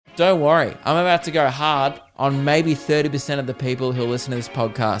don't worry. I'm about to go hard on maybe 30% of the people who listen to this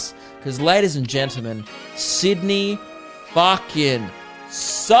podcast. Because, ladies and gentlemen, Sydney fucking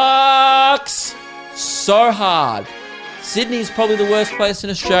sucks so hard. Sydney is probably the worst place in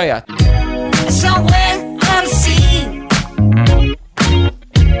Australia. Somewhere on the sea,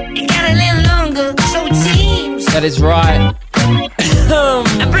 it got a little longer, so it seems. That is right.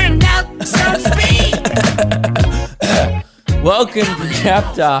 I burned out some speed. Welcome to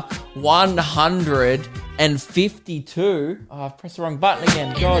chapter 152. Oh, I've pressed the wrong button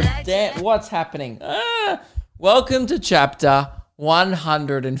again. God damn, what's happening? Welcome to chapter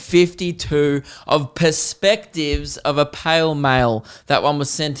 152 of Perspectives of a Pale Male. That one was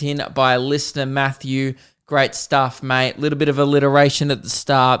sent in by listener Matthew. Great stuff, mate. Little bit of alliteration at the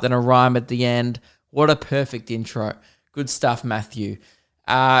start, then a rhyme at the end. What a perfect intro. Good stuff, Matthew.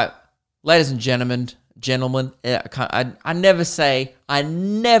 Ladies and gentlemen, I never say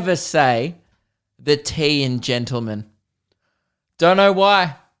the T in gentleman. Don't know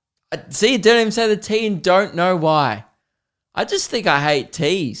why. See, don't even say the T and don't know why. I just think I hate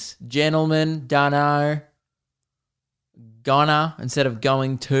T's. Gentleman, dunno, gonna instead of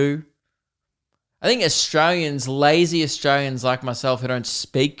going to. I think Australians, lazy Australians like myself who don't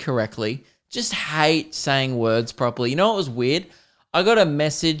speak correctly, just hate saying words properly. You know what was weird? I got a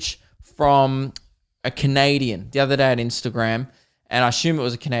message from a Canadian the other day on Instagram, and I assume it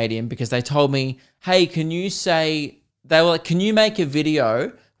was a Canadian because they told me, hey, can you make a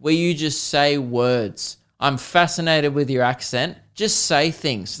video where you just say words? I'm fascinated with your accent. Just say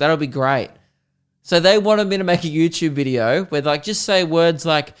things. That'll be great. So they wanted me to make a YouTube video where just say words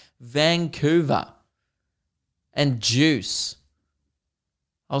like Vancouver and juice.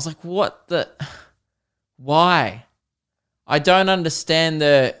 I was like, why? I don't understand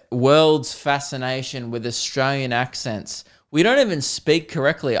the world's fascination with Australian accents. We don't even speak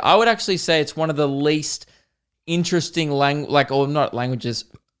correctly. I would actually say it's one of the least interesting not languages.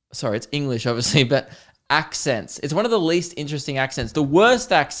 Sorry, it's English obviously, but accents. It's one of the least interesting accents. The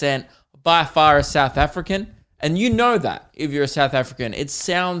worst accent by far is South African, and you know that if you're a South African. It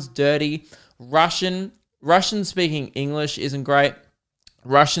sounds dirty. Russian speaking English isn't great.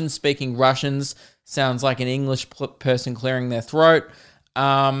 Russian speaking Russians sounds like an English person clearing their throat.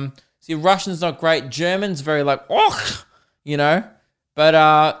 See, Russian's not great. German's very but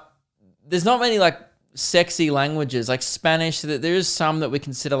there's not many sexy languages like Spanish. There is some that we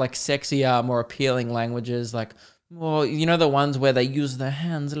consider sexier, more appealing languages. The ones where they use their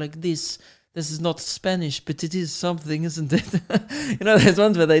hands like this. This is not Spanish, but it is something, isn't it? There's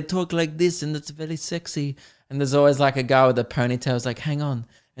ones where they talk like this and it's very sexy. And there's always a guy with a ponytail hang on.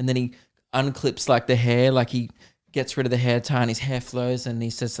 And then he unclips the hair, he gets rid of the hair tie and his hair flows and he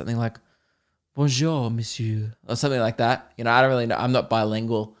says something like, bonjour, monsieur, or something like that. I don't really know. I'm not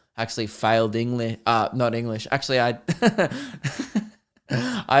bilingual. I actually failed English. Not English. Actually,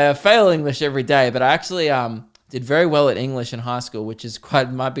 I fail English every day, but I actually did very well at English in high school, which is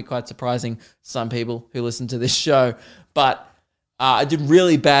might be quite surprising to some people who listen to this show. But I did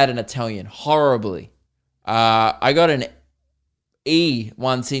really bad in Italian, horribly. I got an E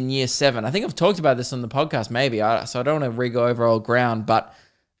once in year 7. I think I've talked about this on the podcast maybe, so I don't want to re-go over old ground. But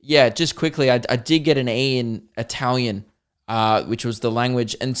yeah, just quickly, I did get an E in Italian, which was the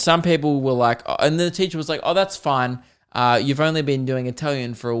language. And some people were and the teacher was oh, that's fine. You've only been doing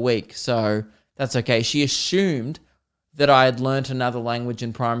Italian for a week, so that's okay. She assumed that I had learnt another language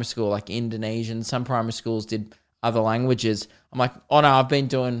in primary school, like Indonesian. Some primary schools did other languages. I'm like, oh no, I've been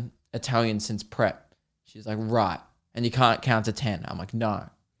doing Italian since prep. She's like, right. And you can't count to 10. I'm like, no.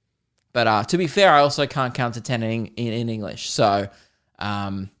 But to be fair, I also can't count to 10 in English. So,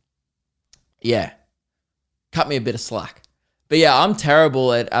 yeah, cut me a bit of slack. But yeah, I'm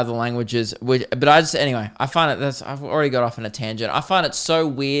terrible at other languages. But I find it, I've already got off on a tangent. I find it so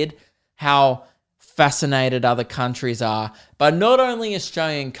weird how fascinated other countries are. But not only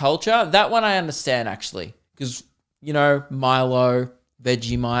Australian culture, that one I understand actually. Because, Milo,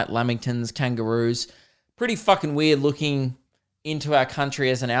 Vegemite, Lamingtons, kangaroos, pretty fucking weird looking into our country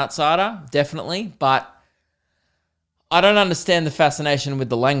as an outsider, definitely. But I don't understand the fascination with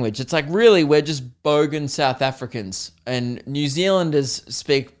the language. It's really we're just bogan South Africans. And New Zealanders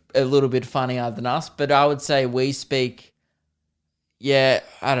speak a little bit funnier than us, but I would say we speak, I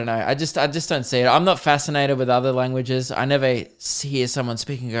don't know. I just don't see it. I'm not fascinated with other languages. I never hear someone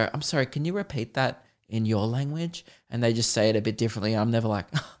speaking and go, I'm sorry, can you repeat that in your language? And they just say it a bit differently. I'm never like,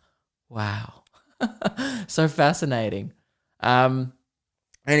 wow. So fascinating.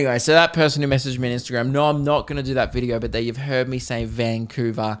 Anyway, so that person who messaged me on Instagram, no, I'm not going to do that video, but you've heard me say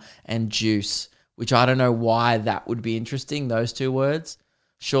Vancouver and juice, which I don't know why that would be interesting, those two words.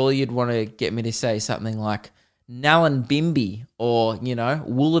 surely you'd want to get me to say something like Nhlanbimby or,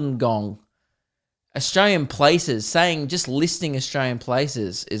 Wollongong. Australian places, just listing Australian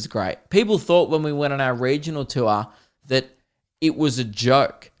places is great. People thought when we went on our regional tour that it was a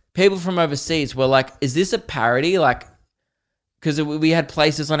joke. People from overseas were like, is this a parody? Like, because we had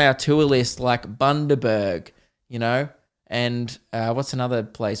places on our tour list like Bundaberg, and what's another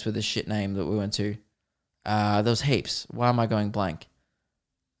place with a shit name that we went to? There was heaps. Why am I going blank?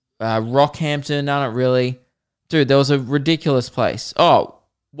 Rockhampton, no, not really. Dude, there was a ridiculous place. Oh,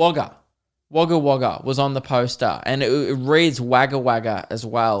 Wagga. Wagga Wagga was on the poster, and it reads Wagga Wagga as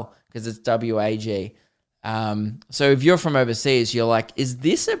well because it's WAG. So if you're from overseas, you're like, is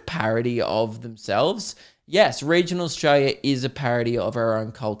this a parody of themselves? Yes, regional Australia is a parody of our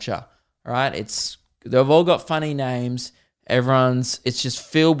own culture, right? They've all got funny names. It's just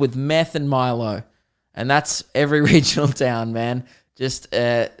filled with meth and Milo, and that's every regional town, man. Just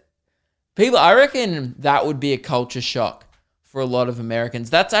people, I reckon that would be a culture shock for a lot of Americans.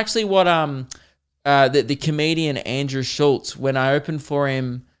 That's actually what the comedian Andrew Schultz, when I opened for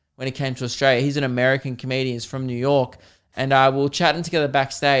him when he came to Australia, he's an American comedian, he's from New York, and we were chatting together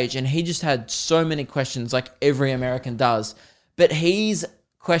backstage, and he just had so many questions like every American does. But his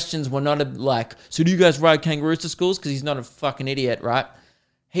questions were not like, so do you guys ride kangaroos to schools? Because he's not a fucking idiot, right?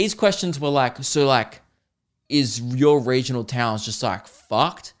 His questions were like, so like, is your regional towns just like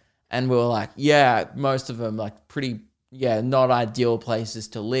fucked? And we were like, yeah, most of them like pretty... not ideal places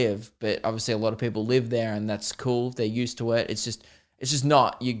to live, but obviously a lot of people live there and that's cool. They're used to it. It's just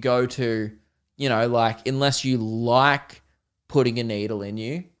not you go to, like, unless you like putting a needle in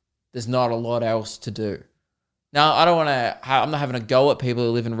you, there's not a lot else to do. Now, I'm not having a go at people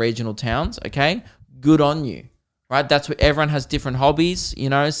who live in regional towns, okay? Good on you, right? That's what everyone has different hobbies.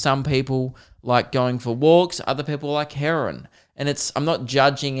 Some people like going for walks, other people like heroin. And I'm not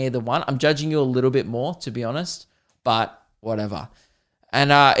judging either one. I'm judging you a little bit more, to be honest. But whatever.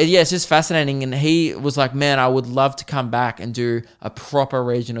 And it's just fascinating. And he was like, man, I would love to come back and do a proper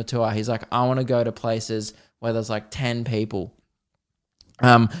regional tour. He's like, I want to go to places where there's like 10 people.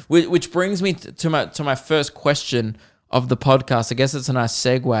 Which brings me to my first question of the podcast. I guess it's a nice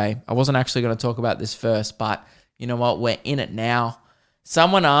segue. I wasn't actually going to talk about this first, but you know what? We're in it now.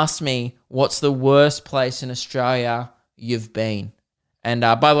 Someone asked me, what's the worst place in Australia you've been? And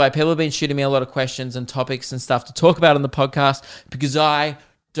by the way, people have been shooting me a lot of questions and topics and stuff to talk about on the podcast because I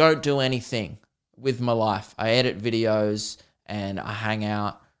don't do anything with my life. I edit videos and I hang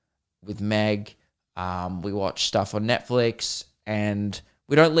out with Meg. We watch stuff on Netflix and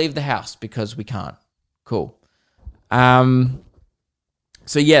we don't leave the house because we can't. Cool.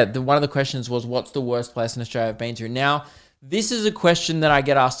 So yeah, one of the questions was, what's the worst place in Australia I've been to? Now, this is a question that I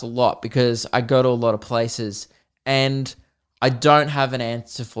get asked a lot because I go to a lot of places and I don't have an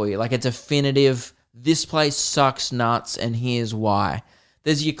answer for you, like a definitive, this place sucks nuts and here's why.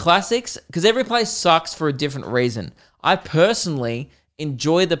 There's your classics, because every place sucks for a different reason. I personally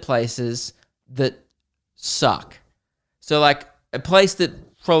enjoy the places that suck. So like a place that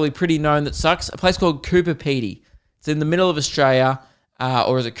probably pretty known that sucks, a place called Coober Pedy. It's in the middle of Australia,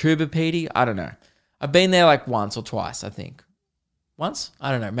 or is it Coober Pedy? I don't know. I've been there like once or twice, I think. Once?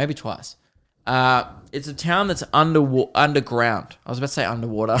 I don't know, maybe twice. It's a town that's underground. I was about to say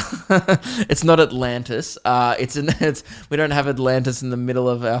underwater. It's not Atlantis. We don't have Atlantis in the middle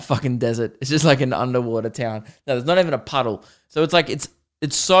of our fucking desert. It's just like an underwater town. No, there's not even a puddle. So it's like it's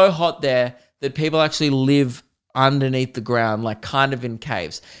so hot there that people actually live underneath the ground, like kind of in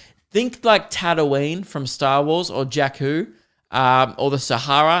caves. Think like Tatooine from Star Wars or Jakku, or the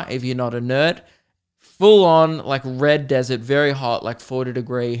Sahara if you're not a nerd. Full on like red desert, very hot, like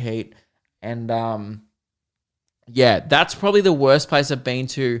 40-degree heat. And yeah, that's probably the worst place I've been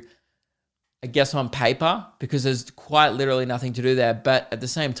to, I guess, on paper, because there's quite literally nothing to do there. But at the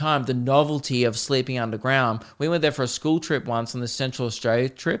same time, the novelty of sleeping underground. We went there for a school trip once on the Central Australia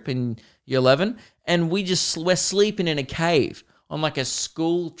trip in year 11, and we're sleeping in a cave on like a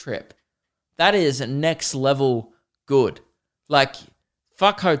school trip. That is next level good. Like,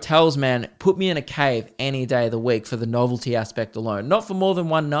 fuck hotels, man. Put me in a cave any day of the week for the novelty aspect alone. Not for more than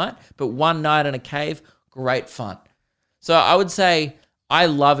one night, but one night in a cave, great fun. So I would say I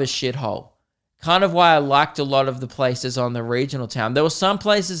love a shithole. Kind of why I liked a lot of the places on the regional town. There were some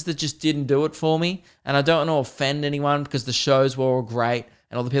places that just didn't do it for me, and I don't want to offend anyone because the shows were all great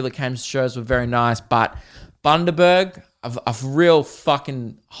and all the people that came to the shows were very nice, but Bundaberg, a real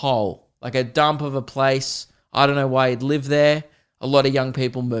fucking hole. Like a dump of a place. I don't know why you'd live there. A lot of young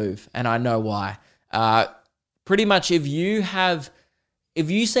people move, and I know why. Pretty much if you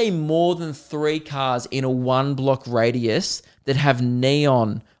say more than 3 cars in a 1 block radius, that have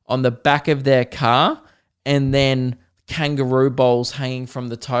neon on the back of their car and then kangaroo bowls hanging from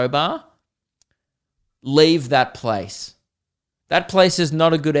the tow bar, leave that place. That place is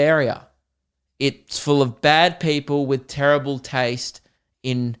not a good area. It's full of bad people with terrible taste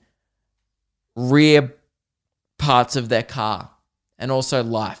in rear parts of their car and also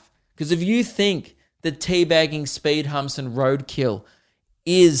life. Because if you think that teabagging, speed humps, and roadkill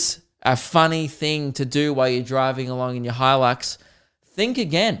is a funny thing to do while you're driving along in your Hilux, think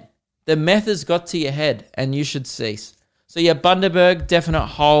again. The meth has got to your head and you should cease. So yeah, Bundaberg, definite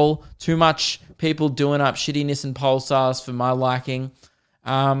hole. Too much people doing up shitty Nissan Pulsars for my liking.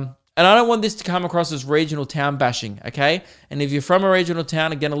 And I don't want this to come across as regional town bashing, okay? And if you're from a regional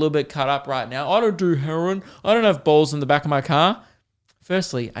town, again, a little bit cut up right now, I don't do heroin, I don't have balls in the back of my car.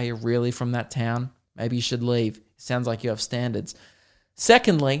 Firstly, are you really from that town? Maybe you should leave. Sounds like you have standards.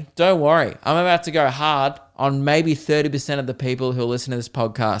 Secondly, don't worry. I'm about to go hard on maybe 30% of the people who listen to this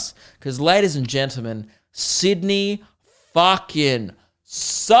podcast. Because, ladies and gentlemen, Sydney fucking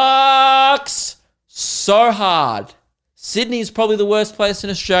sucks so hard. Sydney is probably the worst place in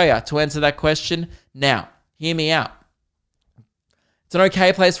Australia to answer that question. Now, hear me out. It's an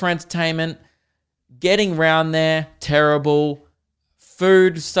okay place for entertainment. Getting around there, terrible.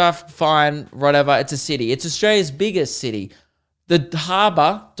 Food stuff, fine, whatever. It's a city. It's Australia's biggest city. The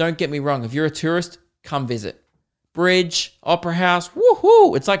harbour, don't get me wrong. If you're a tourist, come visit. Bridge, Opera House,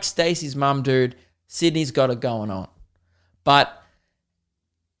 woohoo! It's like Stacey's mum, dude. Sydney's got it going on. But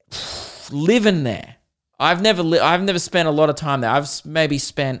living there, I've never spent a lot of time there. I've maybe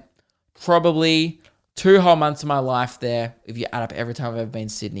spent probably 2 whole months of my life there. If you add up every time I've ever been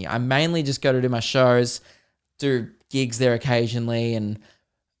to Sydney, I mainly just go to do my shows, do gigs there occasionally, and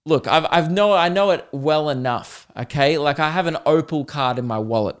look, I know it well enough. Okay, like I have an Opal card in my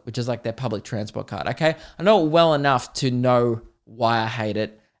wallet, which is like their public transport card. Okay, I know it well enough to know why I hate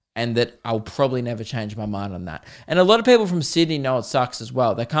it. And that I'll probably never change my mind on that. And a lot of people from Sydney know it sucks as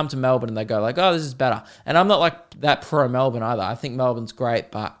well. They come to Melbourne and they go like, oh, this is better. And I'm not like that pro Melbourne either. I think Melbourne's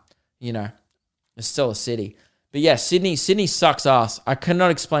great, but, you know, it's still a city. But yeah, Sydney sucks ass. I cannot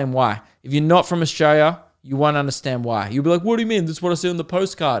explain why. If you're not from Australia, you won't understand why. You'll be like, what do you mean? This is what I see on the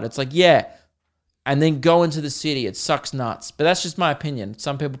postcard. It's like, yeah. And then go into the city. It sucks nuts. But that's just my opinion.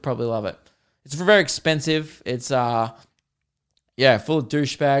 Some people probably love it. It's very expensive. It's, yeah, full of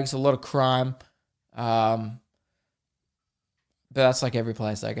douchebags, a lot of crime. But that's like every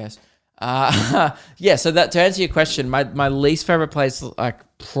place, I guess. Yeah, so that to answer your question, my least favorite place, like,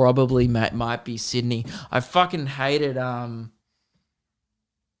 probably might be Sydney. I fucking hated, I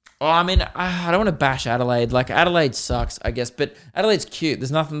don't want to bash Adelaide. Like, Adelaide sucks, I guess, but Adelaide's cute.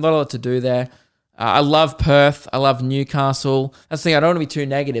 There's not a lot to do there. I love Perth. I love Newcastle. That's the thing. I don't want to be too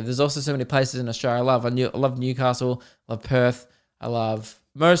negative. There's also so many places in Australia I love. I love Newcastle. I love Perth. I love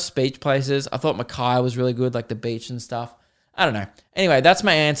most beach places. I thought Mackay was really good, like the beach and stuff. I don't know. Anyway, that's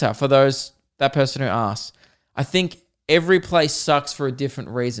my answer for that person who asked. I think every place sucks for a different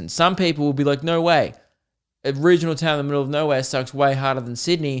reason. Some people will be like, no way. A regional town in the middle of nowhere sucks way harder than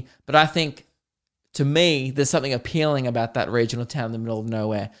Sydney. But I think, to me, there's something appealing about that regional town in the middle of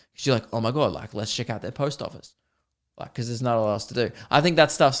nowhere. Because you're like, oh my God, like, let's check out their post office. Like, because there's not a lot else to do. I think that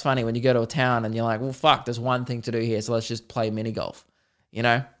stuff's funny when you go to a town and you're like, well, fuck, there's one thing to do here, so let's just play mini golf. You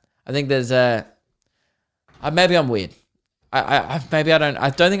know? I think there's maybe I'm weird. I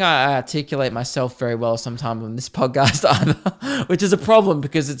don't think I articulate myself very well sometimes on this podcast either, which is a problem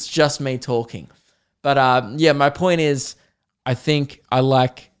because it's just me talking. But yeah, my point is, I think I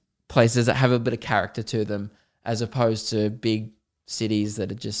like places that have a bit of character to them as opposed to big cities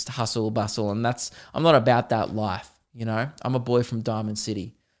that are just hustle bustle, and I'm not about that life. You know, I'm a boy from Diamond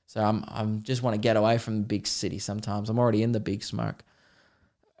City, so I'm just want to get away from the big city sometimes. I'm already in the big smoke.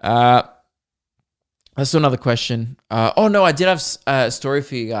 That's another question. Oh no, I did have a story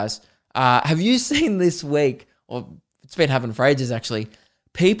for you guys. Have you seen this week, or it's been happening for ages actually,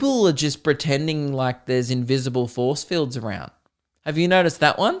 people are just pretending like there's invisible force fields around. Have you noticed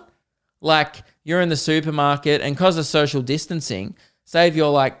that one? Like, you're in the supermarket and because of social distancing, say if you're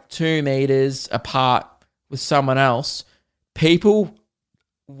like 2 meters apart with someone else, people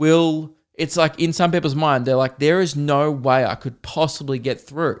will, it's like in some people's mind, they're like, there is no way I could possibly get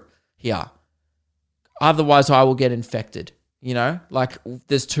through here. Otherwise, I will get infected. You know, like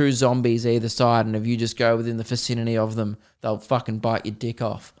there's 2 zombies either side, and if you just go within the vicinity of them, they'll fucking bite your dick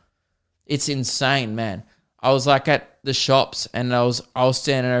off. It's insane, man. I was like at the shops, and I was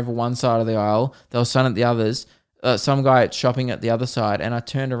standing over one side of the aisle. There was some at the others. Some guy shopping at the other side, and I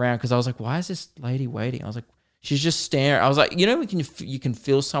turned around because I was like, why is this lady waiting? I was like, she's just staring. I was like, you know, you can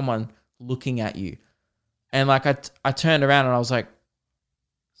feel someone looking at you, And like I turned around and I was like,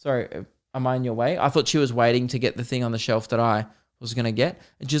 sorry, am I in your way? I thought she was waiting to get the thing on the shelf that I was going to get.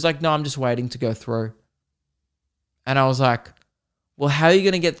 And she's like, no, I'm just waiting to go through. And I was like, well, how are you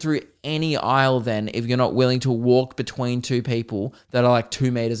going to get through any aisle then if you're not willing to walk between two people that are like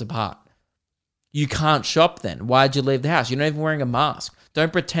 2 meters apart? You can't shop then. Why'd you leave the house? You're not even wearing a mask.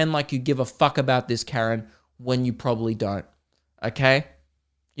 Don't pretend like you give a fuck about this, Karen, when you probably don't. Okay?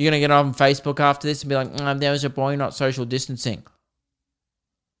 You're going to get on Facebook after this and be like, there was a boy not social distancing.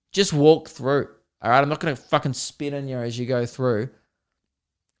 Just walk through. All right? I'm not going to fucking spit on you as you go through.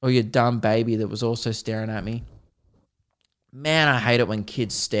 Or your dumb baby that was also staring at me. Man, I hate it when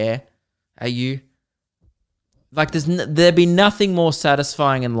kids stare at you. Like there'd be nothing more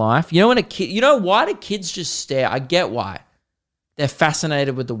satisfying in life. You know when a kid, you know why do kids just stare? I get why. They're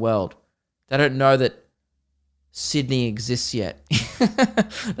fascinated with the world. They don't know that Sydney exists yet.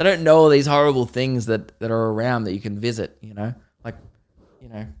 They don't know all these horrible things that are around that you can visit, you know? Like, you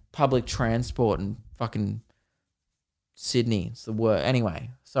know, public transport and fucking Sydney. It's the word.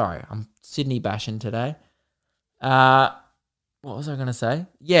 Anyway, sorry, I'm Sydney bashing today. What was I going to say?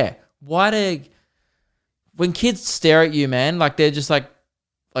 Yeah. When kids stare at you, man, like they're just like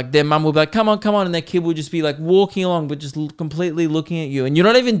their mum will be like, come on. And their kid will just be like walking along, but just completely looking at you. And you're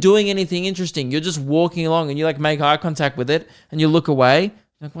not even doing anything interesting. You're just walking along and you like make eye contact with it and you look away. You're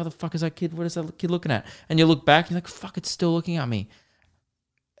like, what the fuck is that kid? What is that kid looking at? And you look back and you're like, fuck, it's still looking at me.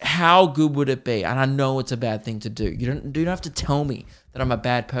 How good would it be? And I know it's a bad thing to do. You don't have to tell me that I'm a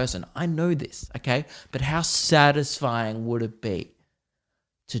bad person. I know this, okay? But how satisfying would it be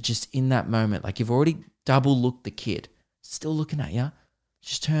to just in that moment, like you've already double looked the kid, still looking at you,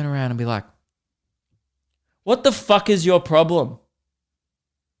 just turn around and be like, what the fuck is your problem?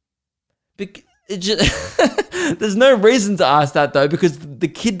 There's no reason to ask that though, because the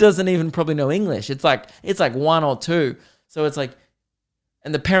kid doesn't even probably know English. It's like 1 or 2. So it's like,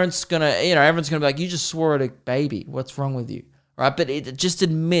 and the parent's gonna, everyone's gonna be like, you just swore at a baby. What's wrong with you? Right? But just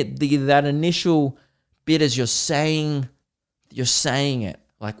admit that initial bit as you're saying it.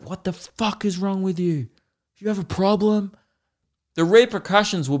 Like, what the fuck is wrong with you? Do you have a problem? The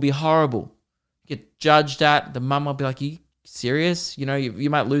repercussions will be horrible. Get judged at. The mum will be like, are you serious? You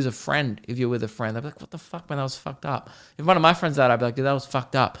might lose a friend if you're with a friend. They'll be like, what the fuck, man? That was fucked up. If one of my friends died, I'd be like, dude, that was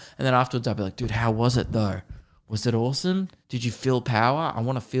fucked up. And then afterwards, I'd be like, dude, how was it though? Was it awesome? Did you feel power? I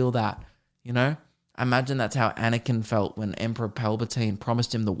want to feel that, I imagine that's how Anakin felt when Emperor Palpatine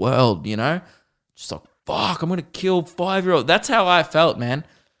promised him the world, Just like, fuck, I'm going to kill 5-year-old. That's how I felt, man.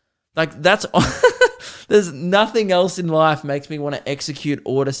 Like, that's... There's nothing else in life makes me want to execute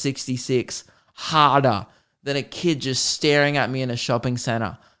Order 66 harder than a kid just staring at me in a shopping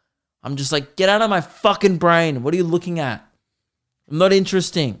center. I'm just like, get out of my fucking brain. What are you looking at? I'm not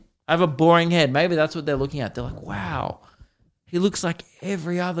interesting. I have a boring head. Maybe that's what they're looking at. They're like, wow, he looks like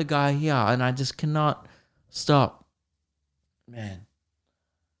every other guy here, and I just cannot stop. Man.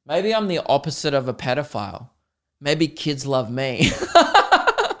 Maybe I'm the opposite of a pedophile. Maybe kids love me.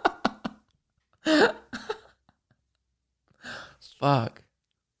 Fuck.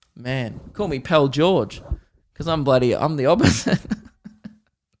 Man. Call me Pal George. Because I'm the opposite.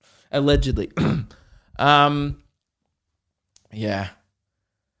 Allegedly. Yeah.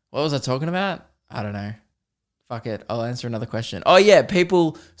 What was I talking about? I don't know. Fuck it. I'll answer another question. Oh yeah,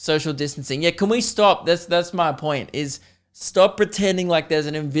 people social distancing. Yeah, can we stop? That's my point, is stop pretending like there's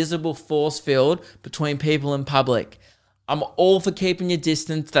an invisible force field between people in public. I'm all for keeping your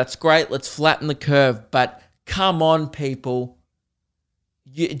distance. That's great. Let's flatten the curve. But come on, people.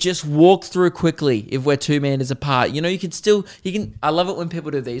 You just walk through quickly if we're 2 meters apart. You can, I love it when people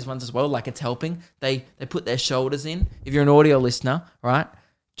do these ones as well, like it's helping. They put their shoulders in. If you're an audio listener, right?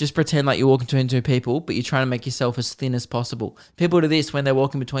 Just pretend like you're walking between 2 people, but you're trying to make yourself as thin as possible. People do this when they're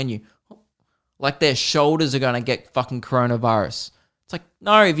walking between you. Like their shoulders are going to get fucking coronavirus. It's like,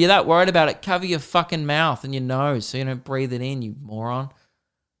 no, if you're that worried about it, cover your fucking mouth and your nose so you don't breathe it in, you moron.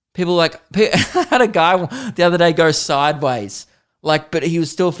 People I had a guy the other day go sideways. But he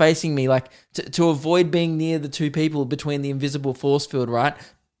was still facing me, to avoid being near the 2 people between the invisible force field, right?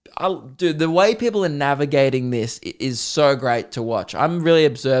 Dude, the way people are navigating this is so great to watch. I'm really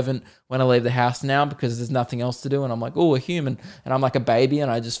observant when I leave the house now because there's nothing else to do. And I'm like, oh, a human. And I'm like a baby and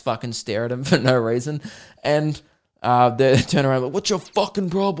I just fucking stare at him for no reason. And they turn around like, what's your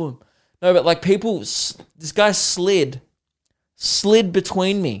fucking problem? No, but this guy slid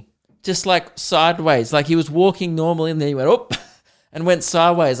between me, just sideways. He was walking normally and then he went, oh, and went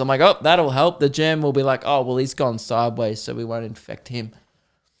sideways. I'm like, oh, that'll help. The germ will be like, oh, well, he's gone sideways, so we won't infect him.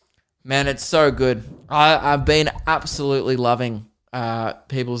 Man, it's so good. I've been absolutely loving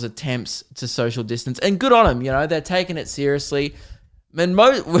people's attempts to social distance, and good on them. You know, they're taking it seriously. When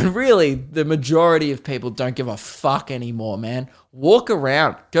really the majority of people don't give a fuck anymore, man. Walk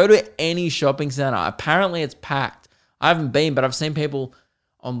around, go to any shopping center. Apparently it's packed. I haven't been, but I've seen people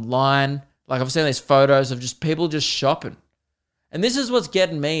online. Like I've seen these photos of just people just shopping. And this is what's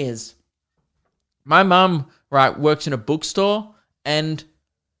getting me is my mum, right, works in a bookstore and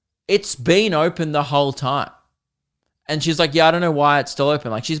it's been open the whole time. And she's like, yeah, I don't know why it's still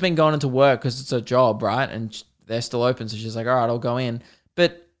open. Like she's been going into work because it's a job, right? And they're still open. So she's like, all right, I'll go in.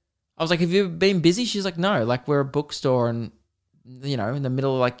 But I was like, have you been busy? She's like, no, like we're a bookstore and, you know, in the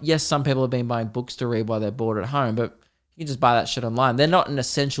middle of like, yes, some people have been buying books to read while they're bored at home, but you can just buy that shit online. They're not an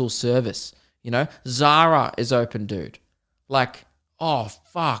essential service, you know? Zara is open, dude. Like, oh,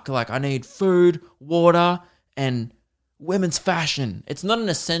 fuck. Like I need food, water, and women's fashion. It's not an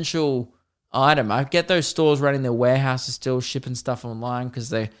essential item. I get those stores running their warehouses still, shipping stuff online because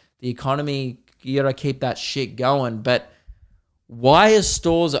the economy, you got to keep that shit going. But why are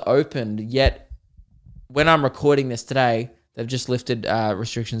stores opened yet when I'm recording this today, they've just lifted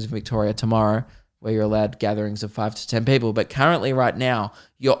restrictions in Victoria tomorrow where you're allowed gatherings of 5 to 10 people. But currently right now,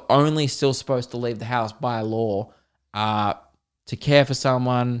 you're only still supposed to leave the house by law to care for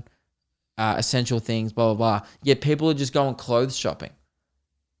someone, essential things, blah, blah, blah. Yet people are just going clothes shopping.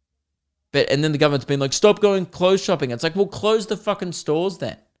 And then the government's been like, stop going clothes shopping. It's like, well, close the fucking stores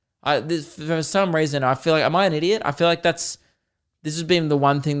then. For some reason, I feel like, am I an idiot? I feel like this has been the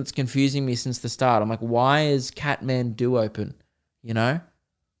one thing that's confusing me since the start. I'm like, why is Kathmandu open? You know?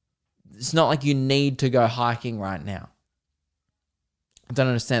 It's not like you need to go hiking right now. I don't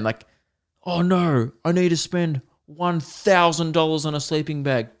understand. Like, oh no, I need to spend $1,000 on a sleeping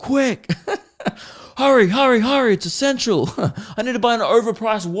bag. Quick! Hurry, it's essential. I need to buy an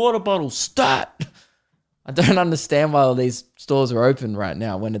overpriced water bottle. Stat! I don't understand why all these stores are open right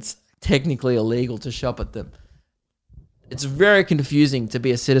now when it's technically illegal to shop at them. It's very confusing to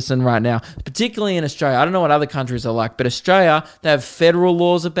be a citizen right now, particularly in Australia. I don't know what other countries are like, but Australia, they have federal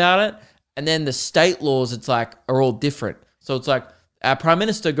laws about it, and then the state laws, it's like, are all different. So it's like, our Prime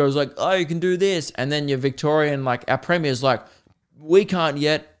Minister goes like, oh, you can do this, and then your Victorian, like, our Premier's like, we can't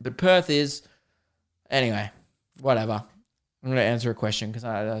yet, but Perth is. Anyway, whatever. I'm going to answer a question because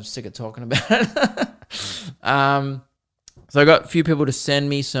I'm sick of talking about it. So I got a few people to send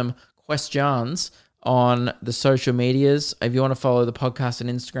me some questions on the social medias. If you want to follow the podcast on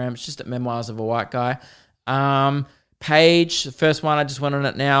Instagram, it's just at Memoirs of a White Guy. Page, the first one, I just went on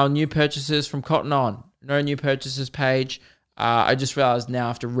it now. New purchases from Cotton On. No new purchases page. I just realized now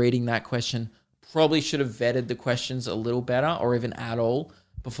after reading that question, probably should have vetted the questions a little better or even at all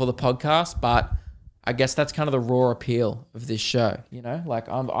before the podcast, but I guess that's kind of the raw appeal of this show, you know? Like,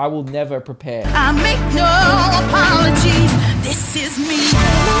 I will never prepare. I make no apologies. This is me.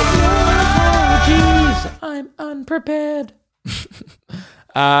 Apologies. I'm unprepared.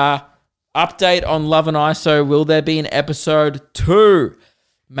 Update on Love and ISO. Will there be an episode 2?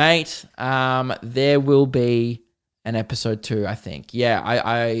 Mate, there will be an episode 2, I think. Yeah,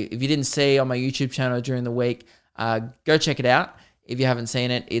 I if you didn't see on my YouTube channel during the week, go check it out. If you haven't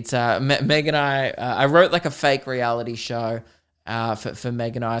seen it, it's Meg and I wrote like a fake reality show for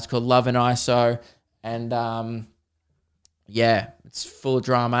Meg and I. It's called Love and ISO. And yeah, it's full of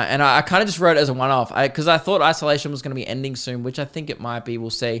drama. And I kind of just wrote it as a one-off because I thought isolation was going to be ending soon, which I think it might be. We'll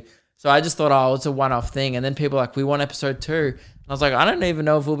see. So I just thought, oh, it's a one-off thing. And then people were like, we want episode 2. And I was like, I don't even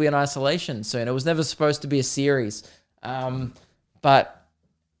know if we'll be in isolation soon. It was never supposed to be a series. But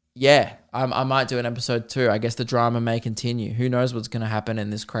yeah, I might do an episode 2. I guess the drama may continue. Who knows what's going to happen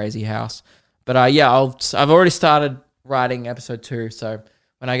in this crazy house. But yeah, I've already started writing episode 2. So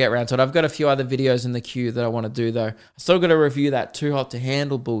when I get around to it, I've got a few other videos in the queue that I want to do though. I still got to review that Too Hot to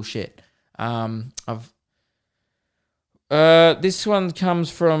Handle bullshit. This one comes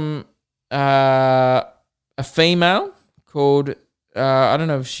from a female called, I don't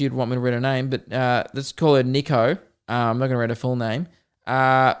know if she'd want me to read her name, but let's call her Nico. I'm not going to read her full name.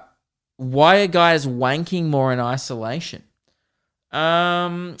 Why are guys wanking more in isolation?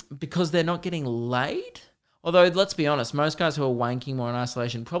 Because they're not getting laid? Although, let's be honest, most guys who are wanking more in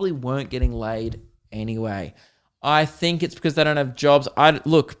isolation probably weren't getting laid anyway. I think it's because they don't have jobs.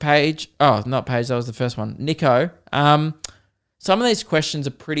 Paige. Oh, not Paige. That was the first one. Nico. Some of these questions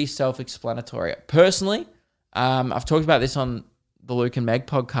are pretty self-explanatory. Personally, I've talked about this on the Luke and Meg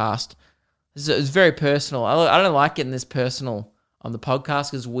podcast. It's very personal. I don't like getting this personal on the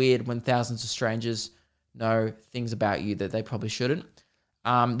podcast because it's weird when thousands of strangers know things about you that they probably shouldn't.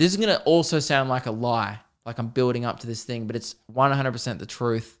 This is going to also sound like a lie, like I'm building up to this thing, but it's 100% the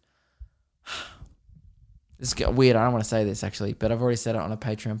truth. This is weird. I don't want to say this actually, but I've already said it on a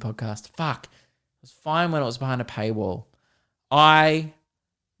Patreon podcast. Fuck. It was fine when it was behind a paywall. I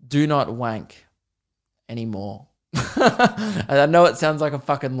do not wank anymore. And I know it sounds like a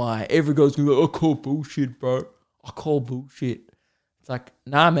fucking lie. Every guy's going to be like, I call bullshit, bro. I call bullshit. It's like,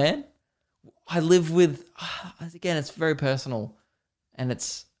 nah, man. I live with, again, it's very personal. And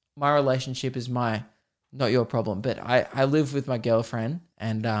it's, my relationship is not your problem. But I live with my girlfriend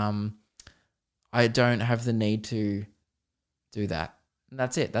and I don't have the need to do that. And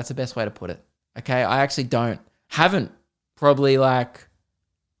that's it. That's the best way to put it. Okay? I actually haven't probably like,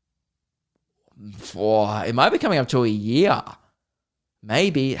 it might be coming up to a year.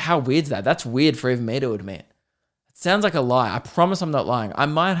 Maybe. How weird's that? That's weird for even me to admit. It sounds like a lie. I promise I'm not lying. I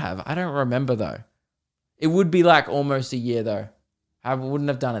might have. I don't remember though. It would be like almost a year though. I wouldn't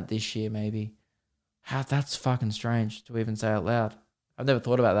have done it this year maybe. That's fucking strange to even say out loud. I've never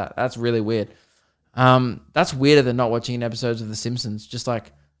thought about that. That's really weird. That's weirder than not watching episodes of The Simpsons. Just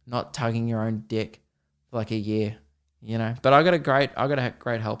like not tugging your own dick for like a year, you know. But I got a great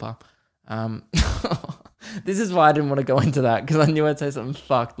helper. This is why I didn't want to go into that because I knew I'd say something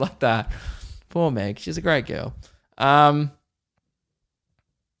fucked like that. Poor Meg, she's a great girl.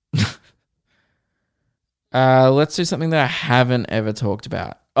 Let's do something that I haven't ever talked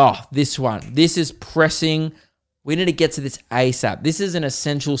about. Oh, this one. This is pressing. We need to get to this ASAP. This is an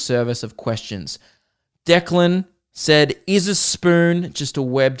essential service of questions. Declan said, is a spoon just a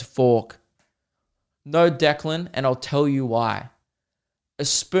webbed fork? No, Declan, and I'll tell you why. A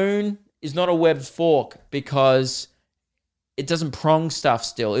spoon is not a webbed fork because it doesn't prong stuff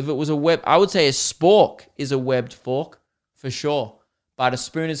still. If it was a web, I would say a spork is a webbed fork for sure. But a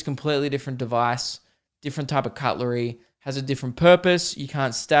spoon is a completely different device, different type of cutlery, has a different purpose. You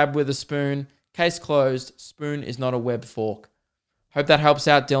can't stab with a spoon. Case closed. Spoon is not a webbed fork. Hope that helps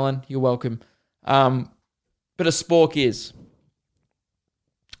out, Dylan. You're welcome. But a spork is.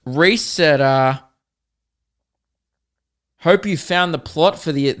 Reese said, hope you found the plot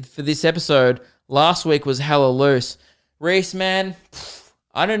for this episode. Last week was hella loose. Reese, man,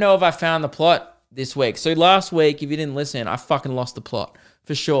 I don't know if I found the plot this week. So last week, if you didn't listen, I fucking lost the plot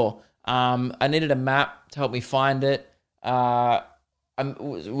for sure. I needed a map to help me find it. My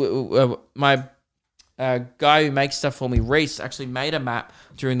guy who makes stuff for me, Reese, actually made a map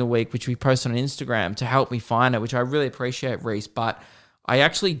during the week, which we posted on Instagram to help me find it, which I really appreciate, Reese. But I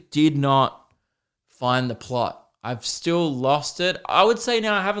actually did not find the plot. I've still lost it. I would say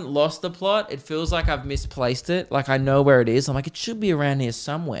now I haven't lost the plot. It feels like I've misplaced it. Like I know where it is. I'm like, it should be around here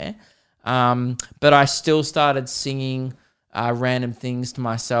somewhere. But I still started singing random things to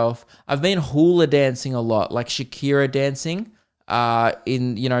myself. I've been hula dancing a lot, like Shakira dancing,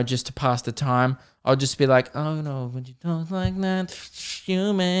 just to pass the time. I'll just be like, oh no, when you talk like that,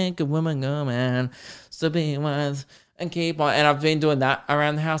 you make a woman go man. So be wise and keep on. And I've been doing that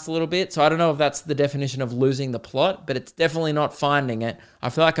around the house a little bit. So I don't know if that's the definition of losing the plot, but it's definitely not finding it. I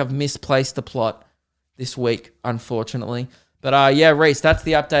feel like I've misplaced the plot this week, unfortunately. But yeah, Reese, that's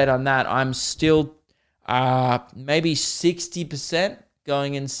the update on that. I'm still maybe 60%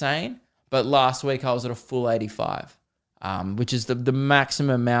 going insane, but last week I was at a full 85, which is the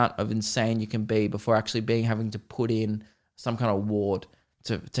maximum amount of insane you can be before actually having to put in some kind of ward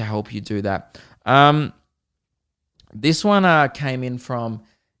to help you do that. This one came in from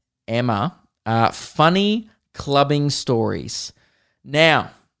Emma. Funny clubbing stories.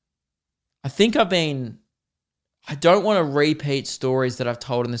 Now, I think I don't want to repeat stories that I've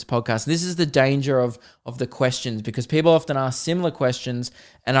told in this podcast. This is the danger of the questions because people often ask similar questions,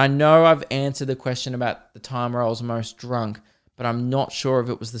 and I know I've answered the question about the time where I was most drunk, but I'm not sure if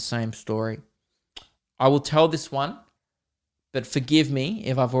it was the same story. I will tell this one, but forgive me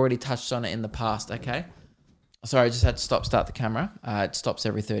if I've already touched on it in the past, okay? Sorry, I just had to start the camera. It stops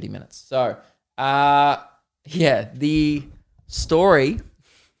every 30 minutes. So, the story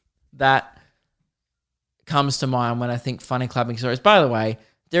that comes to mind when I think funny clubbing stories. By the way,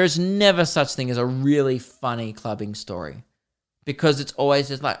 there is never such thing as a really funny clubbing story because it's always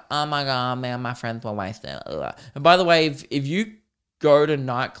just like, oh my God, man, my friends were wasted. And by the way, if you go to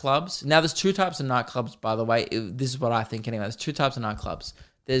nightclubs, now there's two types of nightclubs, by the way. This is what I think anyway. There's two types of nightclubs.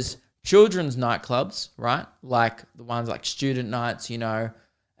 There's children's nightclubs, right? Like the ones like student nights,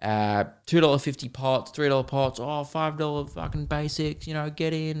 $2.50 pots, $3 pots, $5 fucking basics,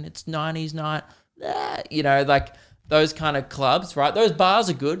 get in, it's 90s night. Like those kind of clubs, right? Those bars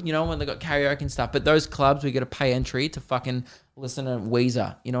are good, when they got karaoke and stuff, but those clubs we got to pay entry to fucking listen to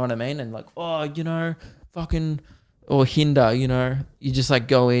Weezer, you know what I mean? And like, fucking or Hinder, you know, you just like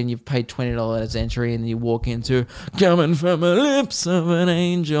go in, you've paid $20 entry, and you walk into coming from the lips of an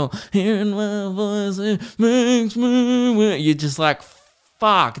angel, hearing my voice, it makes me. You're just like,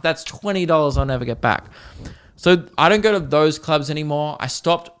 fuck, that's $20 I'll never get back. So I don't go to those clubs anymore. I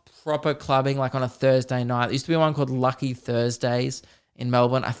stopped proper clubbing like on a Thursday night. There used to be one called Lucky Thursdays in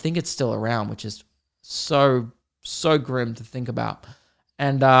Melbourne. I think it's still around, which is so grim to think about.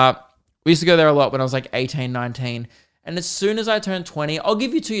 And we used to go there a lot when I was like 18, 19. And as soon as I turned 20, I'll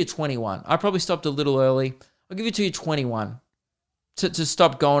give you till you're 21. I probably stopped a little early. I'll give you till you're 21 to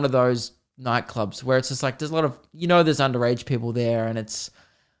stop going to those nightclubs where it's just like there's a lot of, you know, there's underage people there, and it's,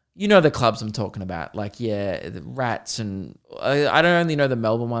 you know, the clubs I'm talking about. Like, yeah, the Rats, and I don't only know the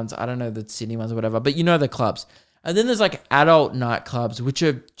Melbourne ones. I don't know the Sydney ones or whatever, but you know the clubs. And then there's like adult nightclubs, which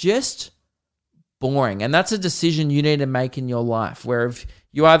are just boring. And that's a decision you need to make in your life, where if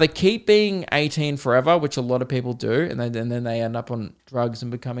you either keep being 18 forever, which a lot of people do, and then they end up on drugs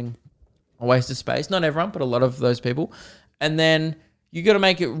and becoming a waste of space. Not everyone, but a lot of those people. And then you got to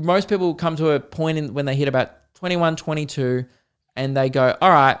make it, most people come to a point when they hit about 21, 22, and they go, all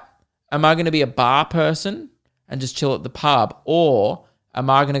right, am I going to be a bar person and just chill at the pub? Or am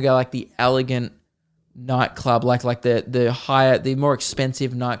I going to go like the elegant nightclub, like the higher, the more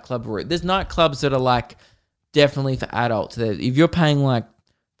expensive nightclub route? There's nightclubs that are like definitely for adults. If you're paying like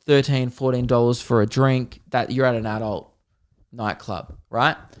 $13, $14 for a drink, that you're at an adult nightclub,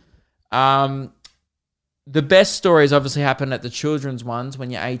 right? The best stories obviously happen at the children's ones when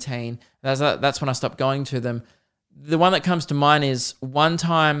you're 18. That's when I stopped going to them. The one that comes to mind is one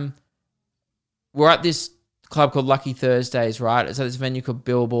time we're at this club called Lucky Thursdays, right? It's at this venue called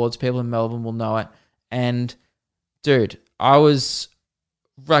Billboards. People in Melbourne will know it. And dude, I was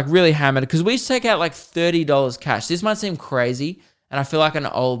like really hammered because we used to take out like $30 cash. This might seem crazy, and I feel like an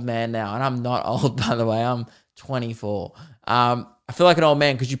old man now, and I'm not old, by the way. I'm 24. I feel like an old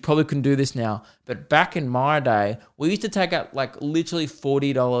man because you probably couldn't do this now. But back in my day, we used to take out like literally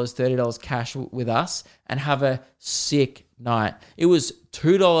 $40, $30 cash with us and have a sick night. It was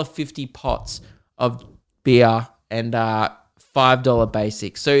 $2.50 pots of beer and $5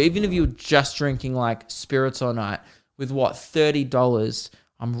 basic. So even if you were just drinking like spirits all night with what, $30,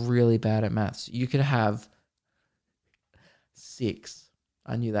 I'm really bad at maths. You could have 6.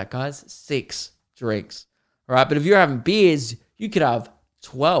 I knew that, guys. 6 drinks. All right. But if you're having beers, you could have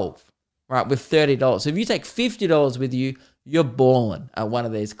 12, right, with $30. So if you take $50 with you, you're balling at one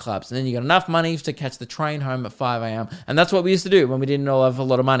of these clubs. And then you got enough money to catch the train home at 5 a.m. And that's what we used to do when we didn't all have a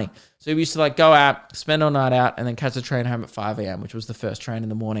lot of money. So we used to like go out, spend all night out, and then catch the train home at 5 a.m., which was the first train in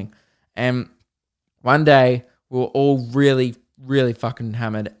the morning. And one day we were all really, really fucking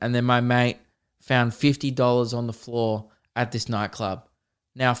hammered. And then my mate found $50 on the floor at this nightclub.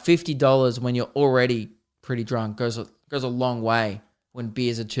 Now, $50 when you're already pretty drunk goes a long way when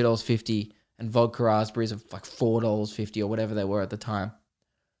beers are $2.50 and vodka raspberries are like $4.50 or whatever they were at the time.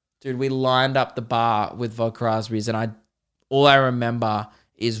 Dude, we lined up the bar with vodka raspberries, and all I remember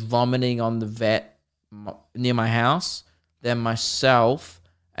is vomiting on the vet near my house, then myself,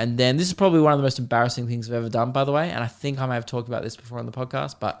 and then this is probably one of the most embarrassing things I've ever done, by the way, and I think I may have talked about this before on the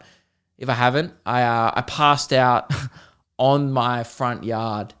podcast, but if I haven't, I passed out on my front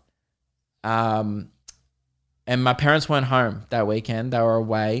yard. And my parents weren't home that weekend. They were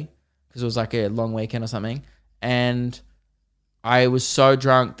away because it was like a long weekend or something. And I was so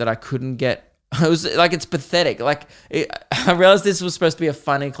drunk that I couldn't get... It was like, it's pathetic. I realized this was supposed to be a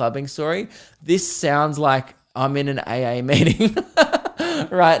funny clubbing story. This sounds like I'm in an AA meeting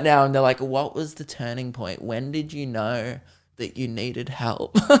right now. And they're like, what was the turning point? When did you know that you needed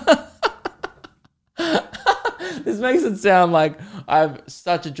help? This makes it sound like I have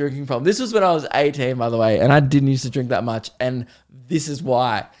such a drinking problem. This was when I was 18, by the way, and I didn't used to drink that much. And this is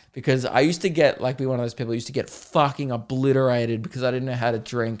why. Because I used to get, like, be one of those people who used to get fucking obliterated because I didn't know how to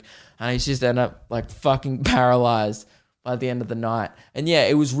drink. And I used to just end up, like, fucking paralyzed by the end of the night. And yeah,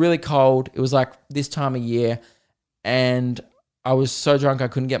 it was really cold. It was, like, this time of year. And I was so drunk I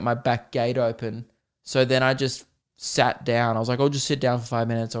couldn't get my back gate open. So then I just sat down. I was like, I'll just sit down for 5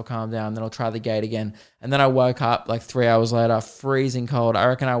 minutes. I'll calm down. Then I'll try the gate again. And then I woke up like 3 hours later, freezing cold. I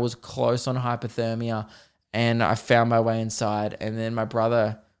reckon I was close on hypothermia, and I found my way inside. And then my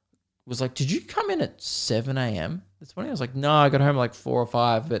brother was like, did you come in at 7 a.m. this morning? I was like, no, I got home at like 4 or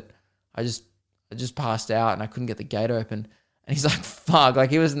 5, but I just passed out and I couldn't get the gate open. And he's like, fuck,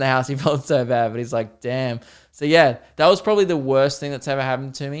 like he was in the house. He felt so bad, but he's like, damn. So yeah, that was probably the worst thing that's ever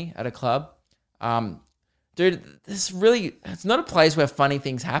happened to me at a club. Dude, it's not a place where funny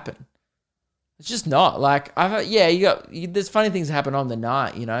things happen. It's just not. Like, there's funny things happen on the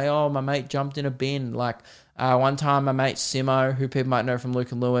night, you know. Oh, my mate jumped in a bin. Like, One time, my mate Simo, who people might know from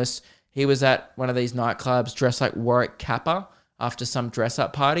Luke and Lewis, he was at one of these nightclubs dressed like Warwick Kappa after some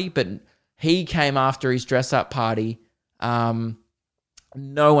dress-up party, but he came after his dress-up party. No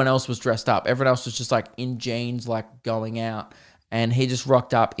one else was dressed up. Everyone else was just like in jeans, like going out. And he just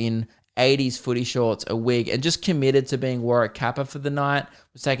rocked up in 80s footy shorts, a wig, and just committed to being Warwick Kappa for the night.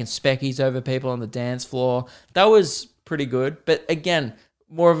 Was taking speckies over people on the dance floor. That was pretty good. But again,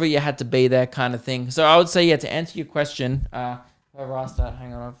 more of a you had to be there kind of thing. So I would say, yeah, to answer your question, whoever asked that,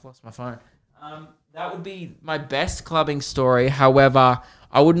 hang on, I've lost my phone. That would be my best clubbing story. However,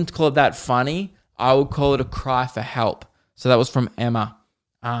 I wouldn't call it that funny. I would call it a cry for help. So that was from Emma.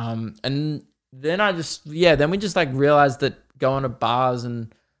 And then then we just like realized that going to bars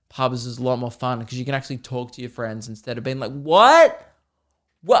and pubs is a lot more fun because you can actually talk to your friends instead of being like, what?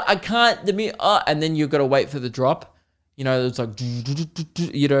 I can't, and then you've got to wait for the drop. You know, it's like,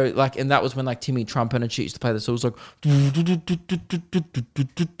 you know, like, and that was when like Timmy Trumpet used to play this. So it was like,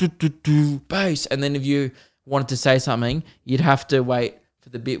 bass. And then if you wanted to say something, you'd have to wait for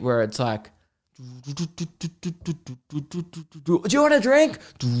the bit where it's like, do you want a drink?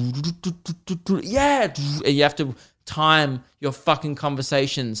 Yeah. And you have to time your fucking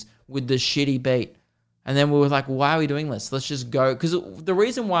conversations with the shitty beat. And then we were like, why are we doing this? Let's just go. Because the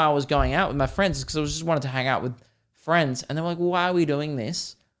reason why I was going out with my friends is because I just wanted to hang out with friends. And they were like, why are we doing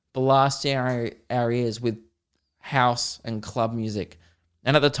this? Blasting our ears with house and club music.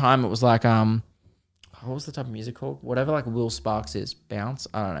 And at the time, it was like, what was the type of music called? Whatever like Will Sparks is. Bounce?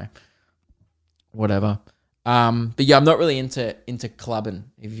 I don't know. Whatever. But yeah, I'm not really into clubbing,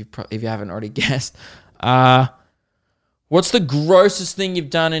 if you haven't already guessed. What's the grossest thing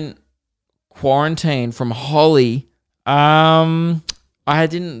you've done in quarantine? From Holly? I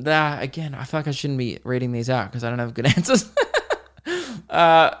didn't, again, I feel like I shouldn't be reading these out because I don't have good answers.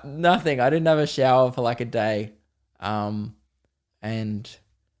 Nothing. I didn't have a shower for like a day. And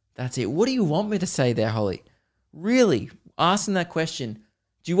that's it. What do you want me to say there, Holly? Really? Asking that question.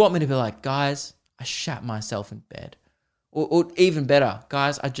 Do you want me to be like, guys, I shat myself in bed? Or even better,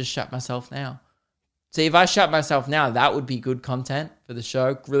 guys, I just shat myself now. See, if I shut myself now, that would be good content for the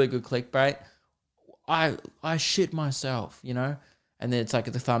show. Really good clickbait. I shit myself, you know? And then it's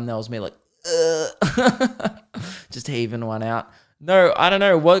like the thumbnail's me like, just heaving one out. No, I don't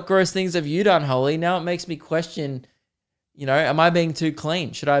know. What gross things have you done, Holly? Now it makes me question, you know, am I being too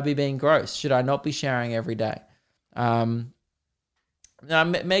clean? Should I be being gross? Should I not be showering every day? No,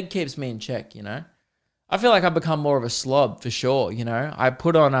 Meg keeps me in check, you know? I feel like I've become more of a slob for sure, you know? I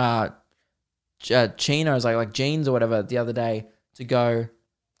put on chinos, like jeans or whatever the other day to go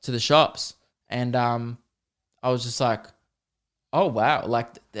to the shops. And I was just like, oh, wow,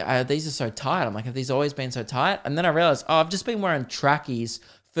 like these are so tight. I'm like, have these always been so tight? And then I realized, I've just been wearing trackies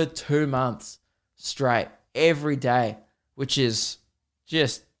for 2 months straight every day, which is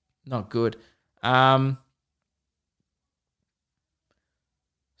just not good.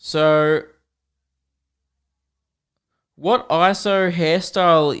 So what ISO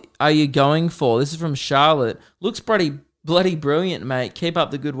hairstyle are you going for? This is from Charlotte. Looks bloody brilliant, mate. Keep up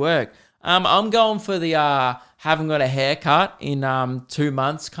the good work. I'm going for the haven't got a haircut in 2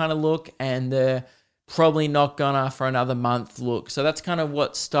 months kind of look, and the probably not gonna for another month look. So that's kind of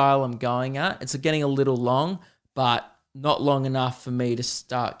what style I'm going at. It's getting a little long, but not long enough for me to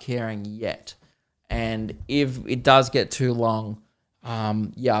start caring yet. And if it does get too long,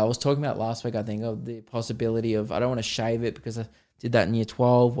 I was talking about last week, I think, of the possibility of I don't want to shave it because I did that in year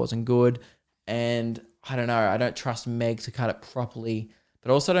 12, wasn't good. And I don't know, I don't trust Meg to cut it properly,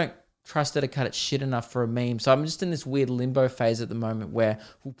 but also don't trust her to cut it shit enough for a meme. So I'm just in this weird limbo phase at the moment where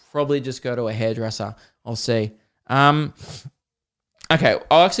we'll probably just go to a hairdresser. I'll see. Okay,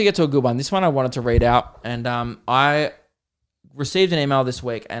 I'll actually get to a good one. This one I wanted to read out, and I received an email this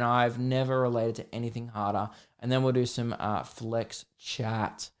week, and I've never related to anything harder. And then we'll do some flex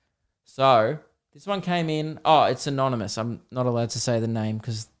chat. So this one came in. Oh, it's anonymous. I'm not allowed to say the name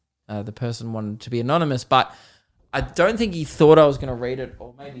because the person wanted to be anonymous, but I don't think he thought I was going to read it,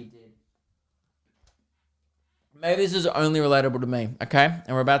 or maybe he did. Maybe this is only relatable to me, okay?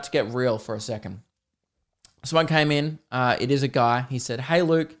 And we're about to get real for a second. Someone came in. It is a guy. He said, "Hey,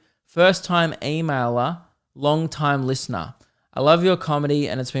 Luke, first-time emailer, long-time listener. I love your comedy,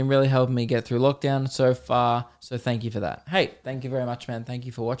 and it's been really helping me get through lockdown so far, so thank you for that." Hey, thank you very much, man. Thank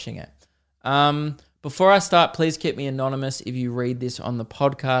you for watching it. Before I start, please keep me anonymous if you read this on the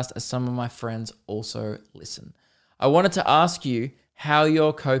podcast, as some of my friends also listen. I wanted to ask you how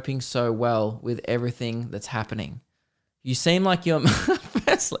you're coping so well with everything that's happening. You seem like you're...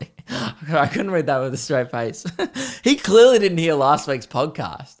 Firstly, I couldn't read that with a straight face. He clearly didn't hear last week's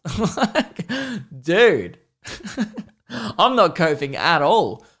podcast. Like, dude, I'm not coping at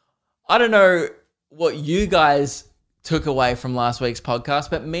all. I don't know what you guys took away from last week's podcast,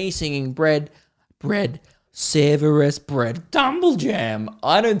 but me singing bread, Severus bread, tumble jam,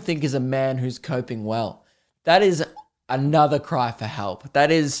 I don't think is a man who's coping well. That is another cry for help.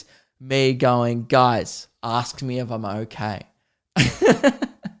 That is me going, guys, ask me if I'm okay.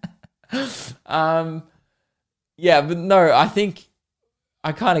 Yeah, but no, I think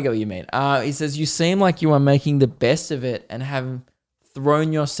I kind of get what you mean. He says, you seem like you are making the best of it and have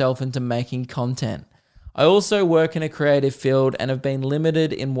thrown yourself into making content. I also work in a creative field and have been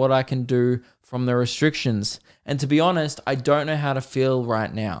limited in what I can do from the restrictions. And to be honest, I don't know how to feel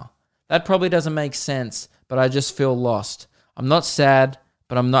right now. That probably doesn't make sense, but I just feel lost. I'm not sad,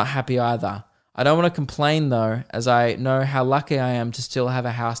 but I'm not happy either. I don't want to complain though, as I know how lucky I am to still have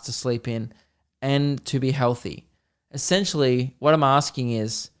a house to sleep in and to be healthy. Essentially, what I'm asking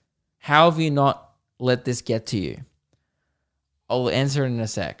is, how have you not let this get to you? I'll answer it in a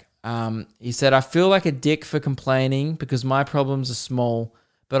sec. He said, I feel like a dick for complaining because my problems are small,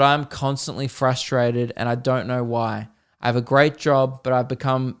 but I'm constantly frustrated and I don't know why. I have a great job, but I've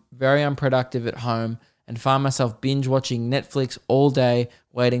become very unproductive at home and find myself binge watching Netflix all day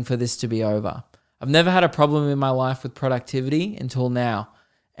waiting for this to be over. I've never had a problem in my life with productivity until now.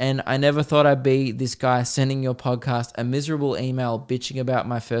 And I never thought I'd be this guy sending your podcast a miserable email bitching about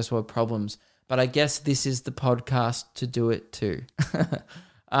my first world problems. But I guess this is the podcast to do it too.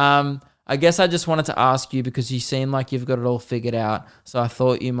 I guess I just wanted to ask you because you seem like you've got it all figured out. So I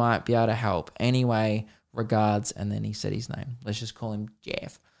thought you might be able to help. Anyway, regards. And then he said his name. Let's just call him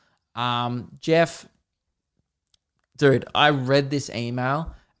Jeff. Jeff, dude, I read this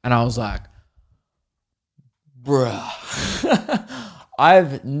email and I was like, bruh.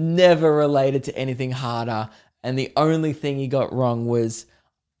 I've never related to anything harder, and the only thing he got wrong was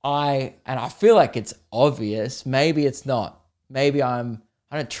and I feel like it's obvious, maybe it's not. Maybe I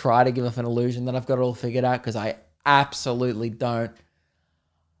don't try to give off an illusion that I've got it all figured out because I absolutely don't.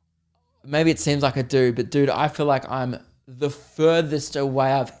 Maybe it seems like I do, but dude, I feel like I'm the furthest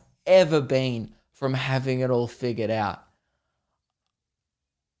away I've ever been from having it all figured out.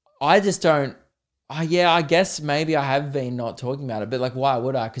 I just don't. Yeah, I guess maybe I have been not talking about it, but like, why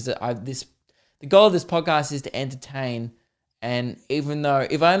would I? Because the goal of this podcast is to entertain, and even though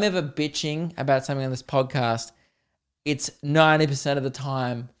if I'm ever bitching about something on this podcast, it's 90% of the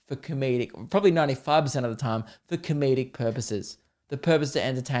time for comedic, probably 95% of the time for comedic purposes. The purpose to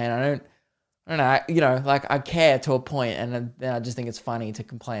entertain. I don't know, you know, like I care to a point, and then I just think it's funny to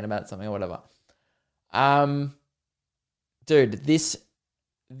complain about something or whatever. Dude, this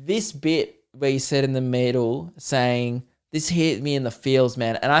bit where you said in the middle saying, this hit me in the feels,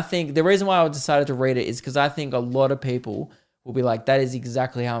 man. And I think the reason why I decided to read it is because I think a lot of people will be like, that is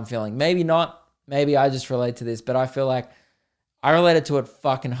exactly how I'm feeling. Maybe not. Maybe I just relate to this, but I feel like I related to it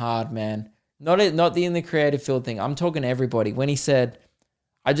fucking hard, man. Not the in the creative field thing. I'm talking to everybody. When he said,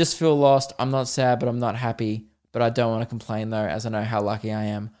 I just feel lost. I'm not sad, but I'm not happy. But I don't want to complain though, as I know how lucky I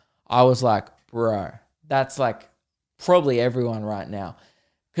am. I was like, bro, that's like probably everyone right now.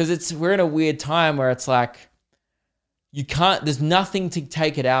 Because we're in a weird time where it's like, there's nothing to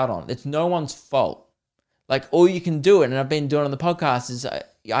take it out on. It's no one's fault. Like, all you can do it, and I've been doing on the podcast, is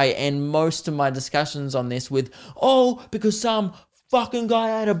I end most of my discussions on this with, because some fucking guy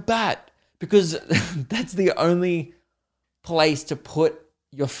had a bat. Because that's the only place to put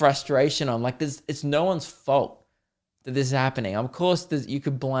your frustration on. Like, it's no one's fault that this is happening. Of course, you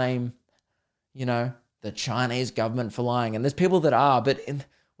could blame, the Chinese government for lying. And there's people that are, but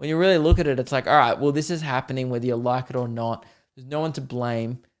when you really look at it, it's like, all right, well, this is happening whether you like it or not. There's no one to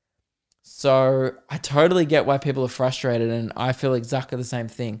blame. So I totally get why people are frustrated, and I feel exactly the same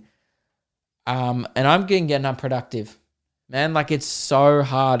thing. And I'm getting unproductive. Man, like, it's so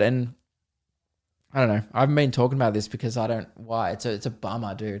hard, and I don't know. I haven't been talking about this because why? It's a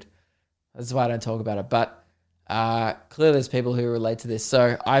bummer, dude. That's why I don't talk about it. But clearly there's people who relate to this.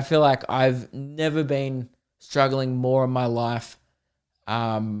 So I feel like I've never been struggling more in my life.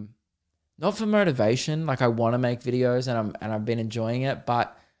 Not for motivation, like I want to make videos and I've been enjoying it,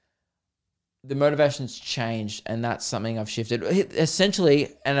 but the motivation's changed, and that's something I've shifted. Essentially,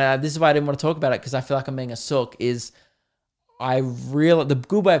 and this is why I didn't want to talk about it because I feel like I'm being a sook, is the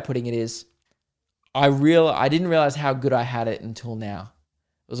good way of putting it is I didn't realize how good I had it until now.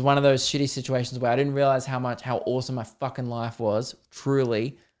 It was one of those shitty situations where I didn't realize how awesome my fucking life was,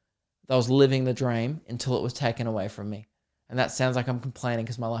 truly. I was living the dream until it was taken away from me. And that sounds like I'm complaining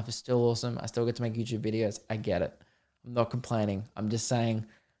because my life is still awesome. I still get to make YouTube videos. I get it. I'm not complaining. I'm just saying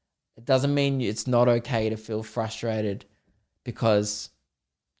it doesn't mean it's not okay to feel frustrated, because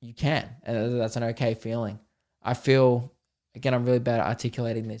you can. And that's an okay feeling. I feel, again, I'm really bad at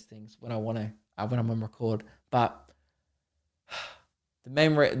articulating these things when I want to, when I'm on record. But the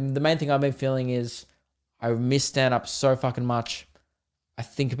main thing I've been feeling is I miss stand-up so fucking much. I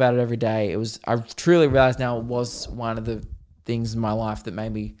think about it every day. I truly realize now it was one of the things in my life that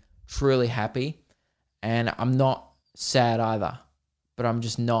made me truly happy. And I'm not sad either, but I'm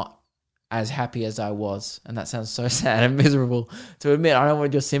just not as happy as I was. And that sounds so sad and miserable to admit. I don't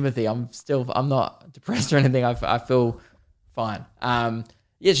want your sympathy. I'm not depressed or anything. I feel fine. Yeah,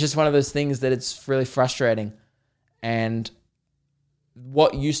 it's just one of those things that it's really frustrating. And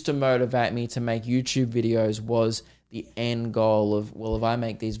what used to motivate me to make YouTube videos was the end goal of, well, if I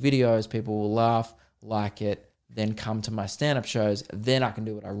make these videos, people will laugh, like it, then come to my stand-up shows. Then I can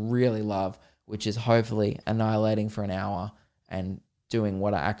do what I really love, which is hopefully annihilating for an hour and doing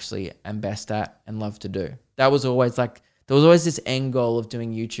what I actually am best at and love to do. That was always there was always this end goal of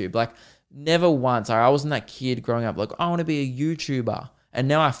doing YouTube. Like, never once, I wasn't that kid growing up, like, I want to be a YouTuber. And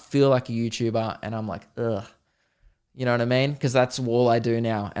now I feel like a YouTuber and I'm like, ugh. You know what I mean? Because that's all I do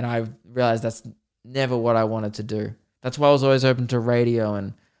now. And I realized that's never what I wanted to do. That's why I was always open to radio,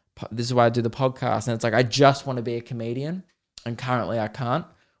 and this is why I do the podcast. And it's like, I just want to be a comedian, and currently I can't,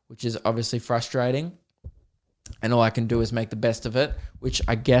 which is obviously frustrating. And all I can do is make the best of it, which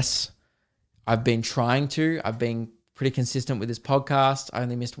I guess I've been trying to. I've been pretty consistent with this podcast. I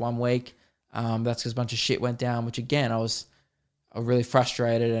only missed 1 week. That's because a bunch of shit went down, which again, I was really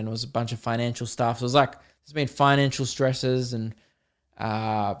frustrated, and it was a bunch of financial stuff. So it was like, there's been financial stresses and,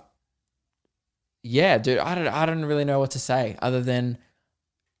 yeah, dude, I don't really know what to say other than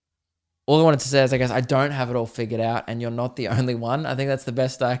all I wanted to say is, I guess, I don't have it all figured out, and you're not the only one. I think that's the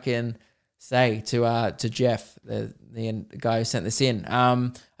best I can say to Jeff, the guy who sent this in.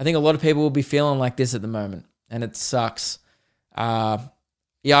 I think a lot of people will be feeling like this at the moment, and it sucks. Yeah,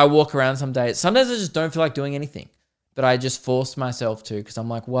 I walk around some days. Sometimes I just don't feel like doing anything, but I just force myself to, because I'm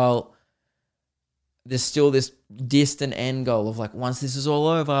like, well, there's still this distant end goal of like, once this is all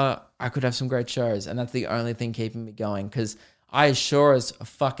over, I could have some great shows. And that's the only thing keeping me going, because I sure as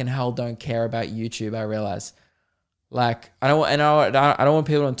fucking hell don't care about YouTube, I realize. Like, I don't want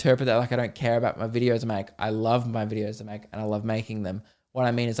people to interpret that like I don't care about my videos I make. I love my videos I make, and I love making them. What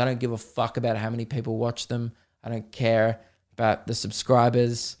I mean is, I don't give a fuck about how many people watch them. I don't care about the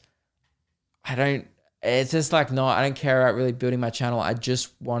subscribers. It's just like, no, I don't care about really building my channel. I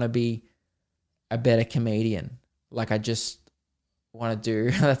just want to be a better comedian. Like, I just want to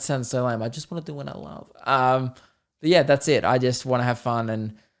do, that sounds so lame. I just want to do what I love. But yeah, that's it. I just want to have fun,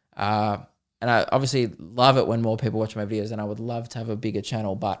 and I obviously love it when more people watch my videos, and I would love to have a bigger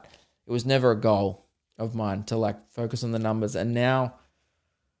channel, but it was never a goal of mine to like focus on the numbers. And now,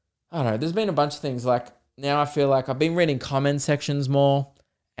 I don't know, there's been a bunch of things. Like, now I feel like I've been reading comment sections more,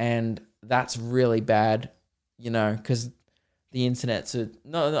 and that's really bad, you know, because the internet's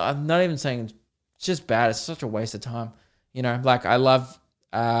no, I'm not even saying it's just bad. It's such a waste of time, you know. Like, I love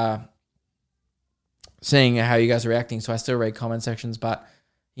seeing how you guys are reacting, so I still read comment sections, but,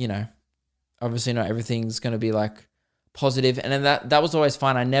 you know, obviously not everything's going to be like positive. And then that was always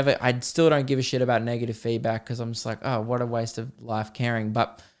fine. I still don't give a shit about negative feedback, because I'm just like, oh, what a waste of life caring.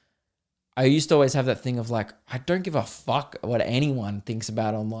 But I used to always have that thing of like, I don't give a fuck what anyone thinks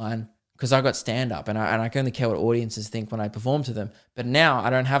about online, because I got stand up, and I can only care what audiences think when I perform to them. But now I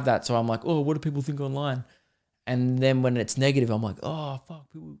don't have that. So I'm like, oh, what do people think online? And then when it's negative, I'm like, oh,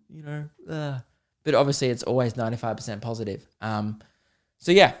 fuck, people, you know. But obviously it's always 95% positive.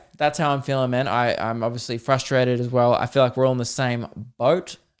 So yeah, that's how I'm feeling, man. I'm obviously frustrated as well. I feel like we're all in the same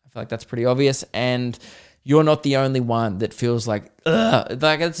boat. I feel like that's pretty obvious. And you're not the only one that feels like, ugh.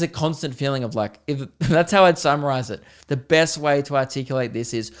 Like, it's a constant feeling of like, if that's how I'd summarize it. The best way to articulate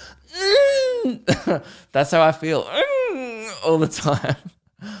this is, that's how I feel all the time.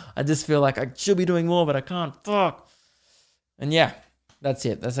 I just feel like I should be doing more, but I can't. Fuck. And yeah, that's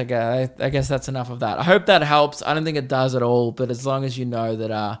it. That's like, I guess that's enough of that. I hope that helps. I don't think it does at all, but as long as you know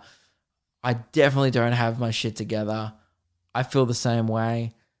that I definitely don't have my shit together. I feel the same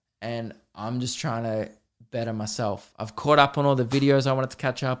way, and I'm just trying to better myself. I've caught up on all the videos I wanted to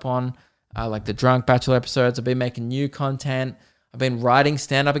catch up on, like the Drunk Bachelor episodes. I've been making new content. I've been writing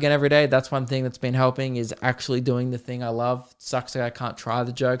stand-up again every day. That's one thing that's been helping, is actually doing the thing I love. It sucks that I can't try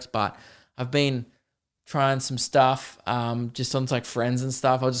the jokes, but I've been trying some stuff, just on like friends and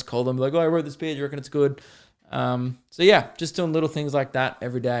stuff. I'll just call them like, oh, I wrote this bit, you reckon it's good? So yeah, just doing little things like that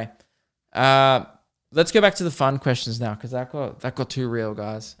every day. Let's go back to the fun questions now, because that got too real,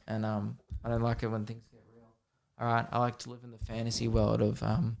 guys. And I don't like it when things get real. All right, I like to live in the fantasy world of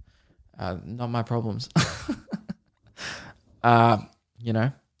not my problems. You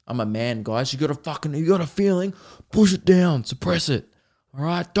know, I'm a man, guys. You got a feeling, push it down, suppress it. All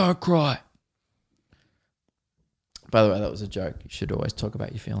right, don't cry. By the way, that was a joke. You should always talk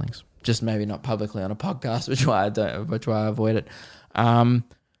about your feelings. Just maybe not publicly on a podcast, which why I avoid it.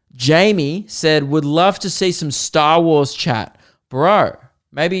 Jamie said, would love to see some Star Wars chat. Bro,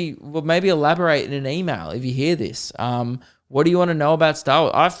 maybe elaborate in an email if you hear this. What do you want to know about Star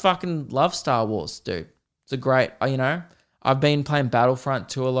Wars? I fucking love Star Wars, dude. It's a great, I've been playing Battlefront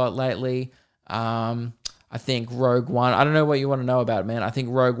 2 a lot lately. I think Rogue One. I don't know what you want to know about it, man. I think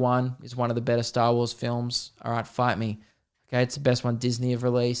Rogue One is one of the better Star Wars films. All right, fight me. Okay, it's the best one Disney have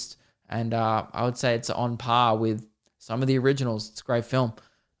released. And I would say it's on par with some of the originals. It's a great film.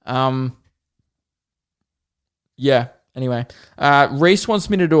 Yeah, anyway. Reese wants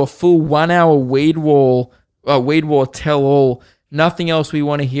me to do a full 1 hour Weed War tell all. Nothing else we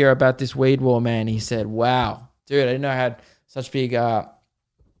want to hear about this Weed War, man. He said, wow. Dude, I didn't know I had such big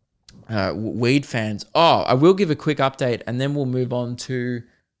weed fans. Oh, I will give a quick update and then we'll move on to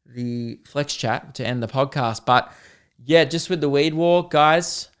the Flex Chat to end the podcast. But yeah, just with the Weed War,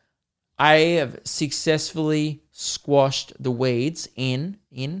 guys, I have successfully squashed the weeds in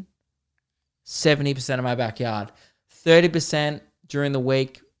 70% of my backyard. 30% during the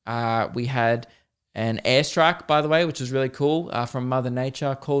week, we had an airstrike, by the way, which was really cool, from Mother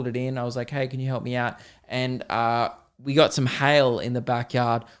Nature. Called it in. I was like, hey, can you help me out? And we got some hail in the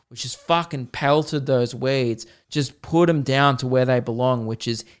backyard, which just fucking pelted those weeds. Just put them down to where they belong, which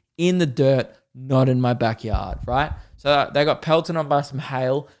is in the dirt, not in my backyard, right? So they got pelted on by some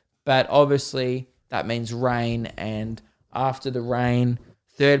hail, but obviously that means rain. And after the rain,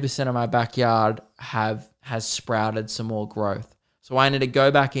 30% of my backyard has sprouted some more growth. So I need to go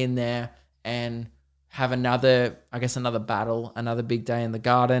back in there and have another battle, another big day in the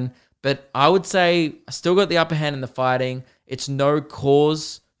garden. But I would say I still got the upper hand in the fighting. It's no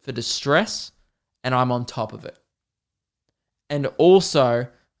cause for distress, and I'm on top of it. And also,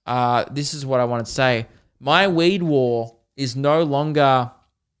 this is what I want to say. My weed war is no longer,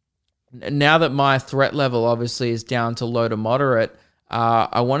 now that my threat level obviously is down to low to moderate,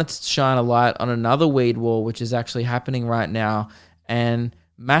 I wanted to shine a light on another weed war, which is actually happening right now. And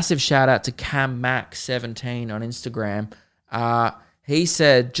massive shout out to CamMac17 on Instagram. He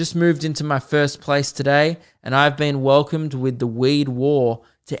said, just moved into my first place today, and I've been welcomed with the weed war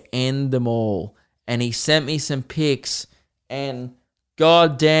to end them all. And he sent me some pics, and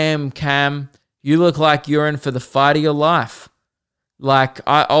goddamn, Cam, you look like you're in for the fight of your life. Like,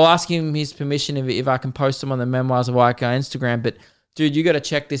 I'll ask him his permission if I can post them on the Memoirs of Waika Instagram. But, dude, you got to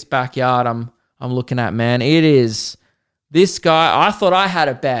check this backyard I'm looking at, man. It is... This guy, I thought I had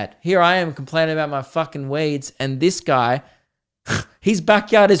it bad. Here I am complaining about my fucking weeds, and this guy... his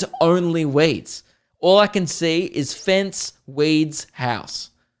backyard is only weeds. All I can see is fence, weeds,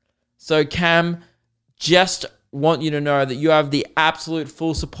 house. So Cam, just want you to know that you have the absolute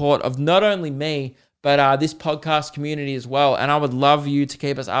full support of not only me, but this podcast community as well. And I would love you to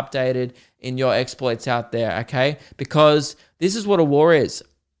keep us updated in your exploits out there, okay? Because this is what a war is.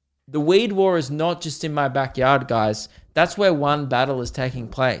 The weed war is not just in my backyard, guys. That's where one battle is taking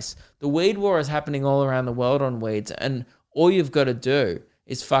place. The weed war is happening all around the world on weeds, and all you've got to do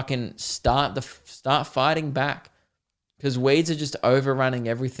is fucking start fighting back, because weeds are just overrunning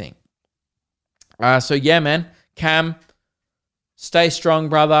everything. So yeah, man, Cam, stay strong,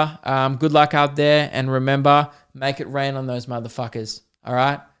 brother. Good luck out there, and remember, make it rain on those motherfuckers. All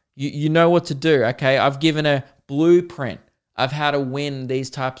right, you know what to do. Okay, I've given a blueprint of how to win these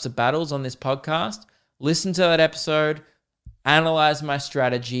types of battles on this podcast. Listen to that episode, analyze my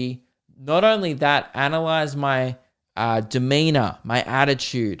strategy. Not only that, analyze my demeanor, my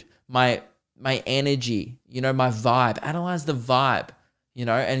attitude, my energy, my vibe. Analyze the vibe,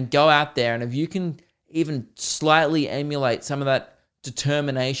 and go out there. And if you can even slightly emulate some of that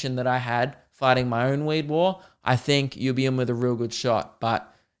determination that I had fighting my own weed war, I think you'll be in with a real good shot.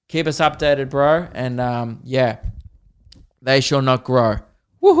 But keep us updated, bro. And yeah, they shall not grow.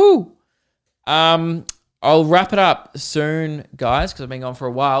 Woohoo! I'll wrap it up soon, guys, because I've been gone for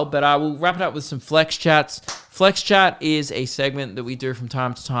a while, but I will wrap it up with some Flex Chats. Flex Chat is a segment that we do from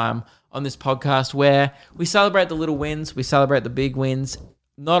time to time on this podcast where we celebrate the little wins, we celebrate the big wins.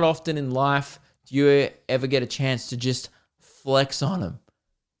 Not often in life do you ever get a chance to just flex on them,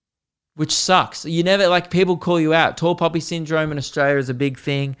 which sucks. You never, people call you out. Tall poppy syndrome in Australia is a big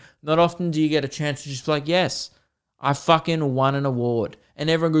thing. Not often do you get a chance to just be like, yes, I fucking won an award. And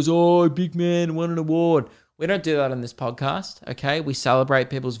everyone goes, oh, big man, won an award. We don't do that on this podcast, okay? We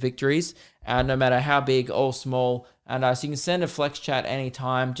celebrate people's victories, no matter how big or small. And so you can send a Flex Chat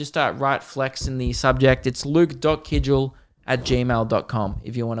anytime. Just write Flex in the subject. It's luke.kidgel flex@gmail.com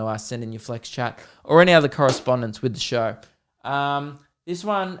if you want to send in your flex chat or any other correspondence with the show. This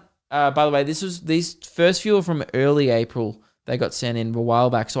one, by the way, these first few are from early April. They got sent in a while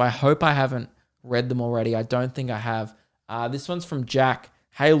back, so I hope I haven't read them already. I don't think I have. This one's from Jack.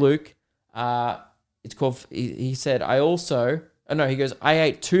 Hey, Luke. It's called, he said, he goes, I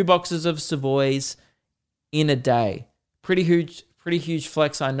ate 2 boxes of Savoys in a day. Pretty huge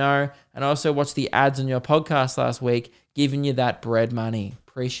flex, I know. And I also watched the ads on your podcast last week, giving you that bread money.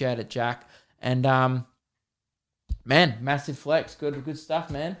 Appreciate it, Jack. And, man, massive flex. Good stuff,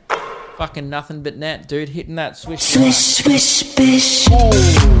 man. Fucking nothing but net, dude. Hitting that swish. Swish, bish.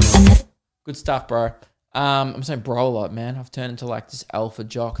 Good stuff, bro. I'm saying bro a lot, man. I've turned into like this alpha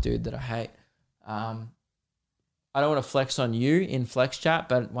jock, dude, that I hate. I don't want to flex on you in flex chat,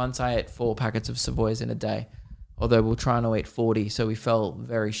 but once I ate 4 packets of Savoys in a day, although we're trying to eat 40, so we fell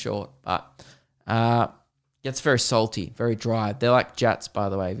very short. But gets very salty, very dry. They're like Jats, by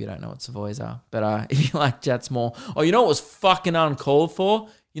the way, if you don't know what Savoys are. But if you like Jats more. Oh, you know what was fucking uncalled for?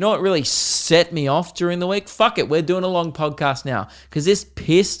 You know what really set me off during the week? Fuck it, we're doing a long podcast now because this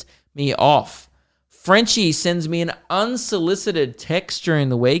pissed me off. Frenchie sends me an unsolicited text during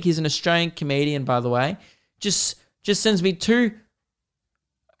the week. He's an Australian comedian, by the way. Just sends me 2.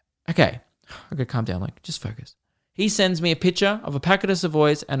 Okay, I gotta calm down. Like, just focus. He sends me a picture of a packet of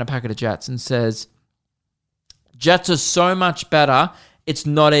Savoys and a packet of Jats and says, Jats are so much better, it's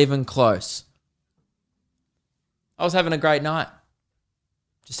not even close. I was having a great night.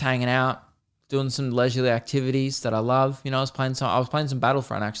 Just hanging out, doing some leisurely activities that I love. You know, I was playing some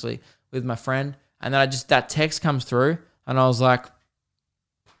Battlefront actually with my friend. And then that text comes through and I was like,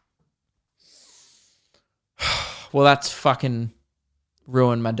 well, that's fucking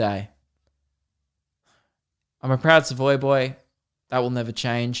ruined my day. I'm a proud Savoy boy. That will never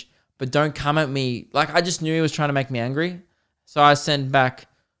change. But don't come at me. Like, I just knew he was trying to make me angry. So I sent back,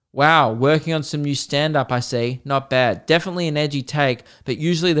 wow, working on some new stand-up, I see. Not bad. Definitely an edgy take, but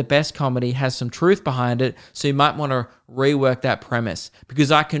usually the best comedy has some truth behind it, so you might want to rework that premise.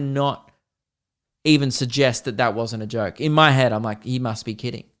 Because I cannot even suggest that wasn't a joke. In my head, I'm like, he must be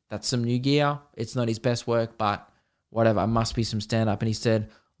kidding. That's some new gear. It's not his best work, but whatever. It must be some stand-up. And he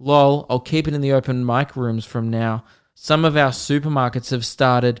said, lol, I'll keep it in the open mic rooms from now. Some of our supermarkets have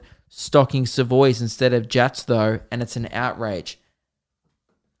started stocking Savoys instead of Jats, though, and it's an outrage.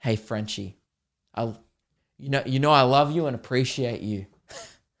 Hey, Frenchie, you know I love you and appreciate you.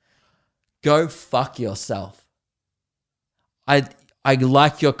 Go fuck yourself. I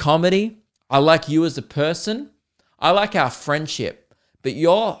like your comedy. I like you as a person. I like our friendship. But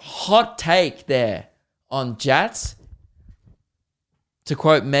your hot take there on Jats, to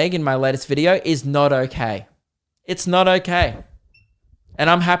quote Meg in my latest video, is not okay. It's not okay. And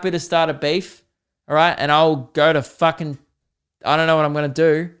I'm happy to start a beef, all right? And I'll go to fucking... I don't know what I'm going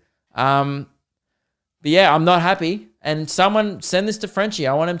to do. But yeah, I'm not happy. And someone send this to Frenchie.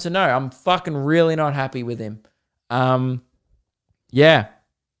 I want him to know. I'm fucking really not happy with him. Yeah.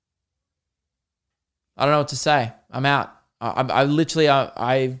 I don't know what to say. I'm out. I literally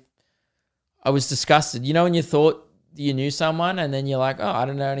was disgusted. You know when you thought you knew someone and then you're like, oh, I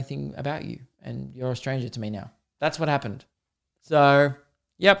don't know anything about you. And you're a stranger to me now. That's what happened. So,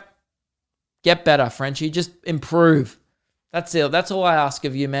 yep. Get better, Frenchie. Just improve. That's it. That's all I ask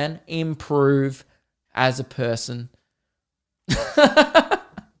of you, man. Improve as a person. I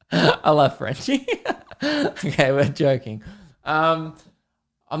love Frenchie. Okay, we're joking. I'm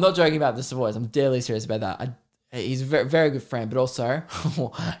not joking about the Savoys. I'm deadly serious about that. He's a very, very good friend, but also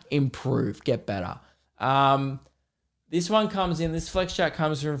improve, get better. This one comes in. This flex chat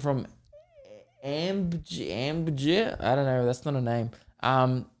comes from Ambj. I don't know. That's not a name.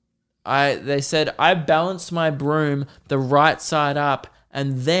 They said, I balanced my broom the right side up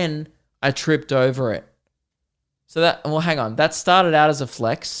and then I tripped over it. So hang on. That started out as a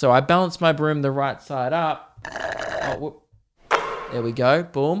flex. So I balanced my broom the right side up. There we go.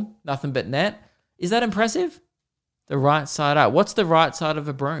 Boom. Nothing but net. Is that impressive? The right side up. What's the right side of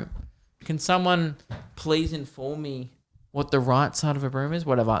a broom? Can someone please inform me what the right side of a broom is?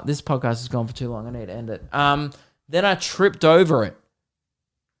 Whatever. This podcast has gone for too long. I need to end it. Then I tripped over it.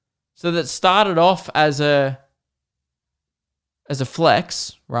 So that started off as a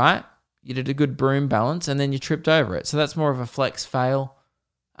flex, right? You did a good broom balance and then you tripped over it. So that's more of a flex fail.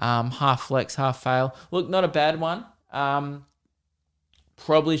 Half flex, half fail. Look, not a bad one.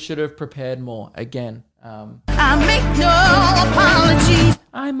 Probably should have prepared more. Again. I make no apologies.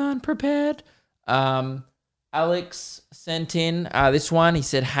 I'm unprepared. Alex sent in this one. He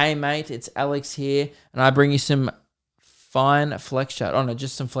said, hey, mate, it's Alex here. And I bring you some fine flex chat. Oh, no,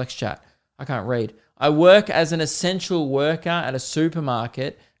 just some flex chat. I can't read. I work as an essential worker at a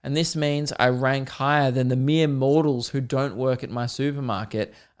supermarket, and this means I rank higher than the mere mortals who don't work at my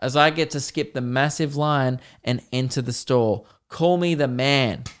supermarket, as I get to skip the massive line and enter the store. Call me the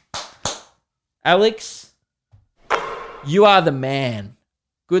man. Alex, you are the man.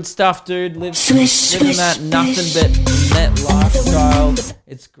 Good stuff, dude. Living that nothing but net lifestyle.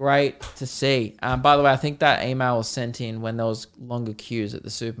 It's great to see. By the way, I think that email was sent in when there was longer queues at the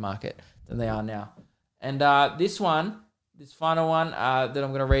supermarket than they are now. And this final one that I'm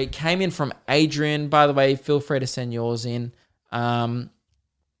going to read came in from Adrian. By the way, feel free to send yours in.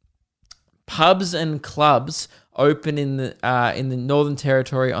 Pubs and clubs open in the Northern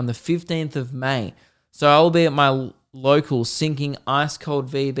Territory on the 15th of May. So I'll be at my local sinking ice cold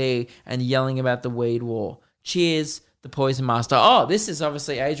VB and yelling about the weed war. Cheers, the Poison Master. Oh, this is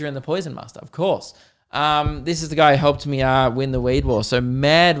obviously Adrian, the Poison Master, of course. This is the guy who helped me win the weed war. So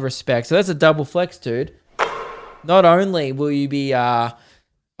mad respect. So that's a double flex, dude. Not only will you be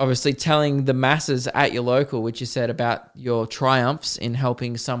obviously telling the masses at your local, which you said about your triumphs in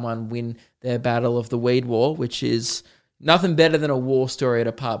helping someone win their battle of the weed war, which is nothing better than a war story at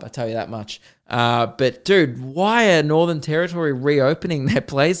a pub, I tell you that much. But dude, why are Northern Territory reopening their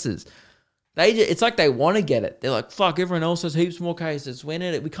places? It's like they want to get it. They're like, fuck, everyone else has heaps more cases. We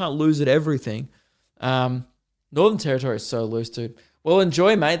can't lose at everything. Northern Territory is so loose, dude. Well,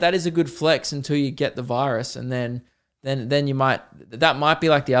 enjoy, mate. That is a good flex until you get the virus, and then you that might be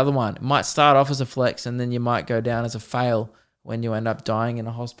like the other one. It might start off as a flex, and then you might go down as a fail when you end up dying in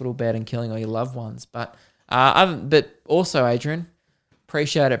a hospital bed and killing all your loved ones. But also, Adrian,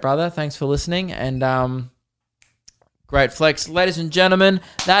 appreciate it, brother. Thanks for listening, and great flex. Ladies and gentlemen,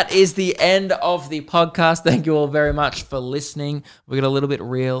 that is the end of the podcast. Thank you all very much for listening. We got a little bit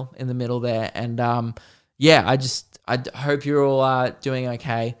real in the middle there, and I hope you're all doing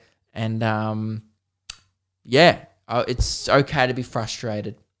okay, and it's okay to be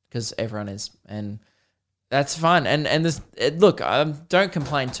frustrated because everyone is, and that's fine. And this, look, don't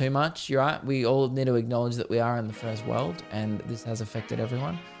complain too much. You're right. We all need to acknowledge that we are in the first world, and this has affected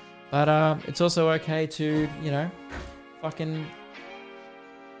everyone. But it's also okay to, fucking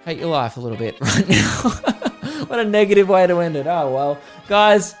hate your life a little bit right now. What a negative way to end it. Oh, well.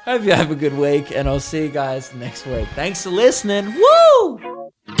 Guys, hope you have a good week, and I'll see you guys next week. Thanks for listening. Woo!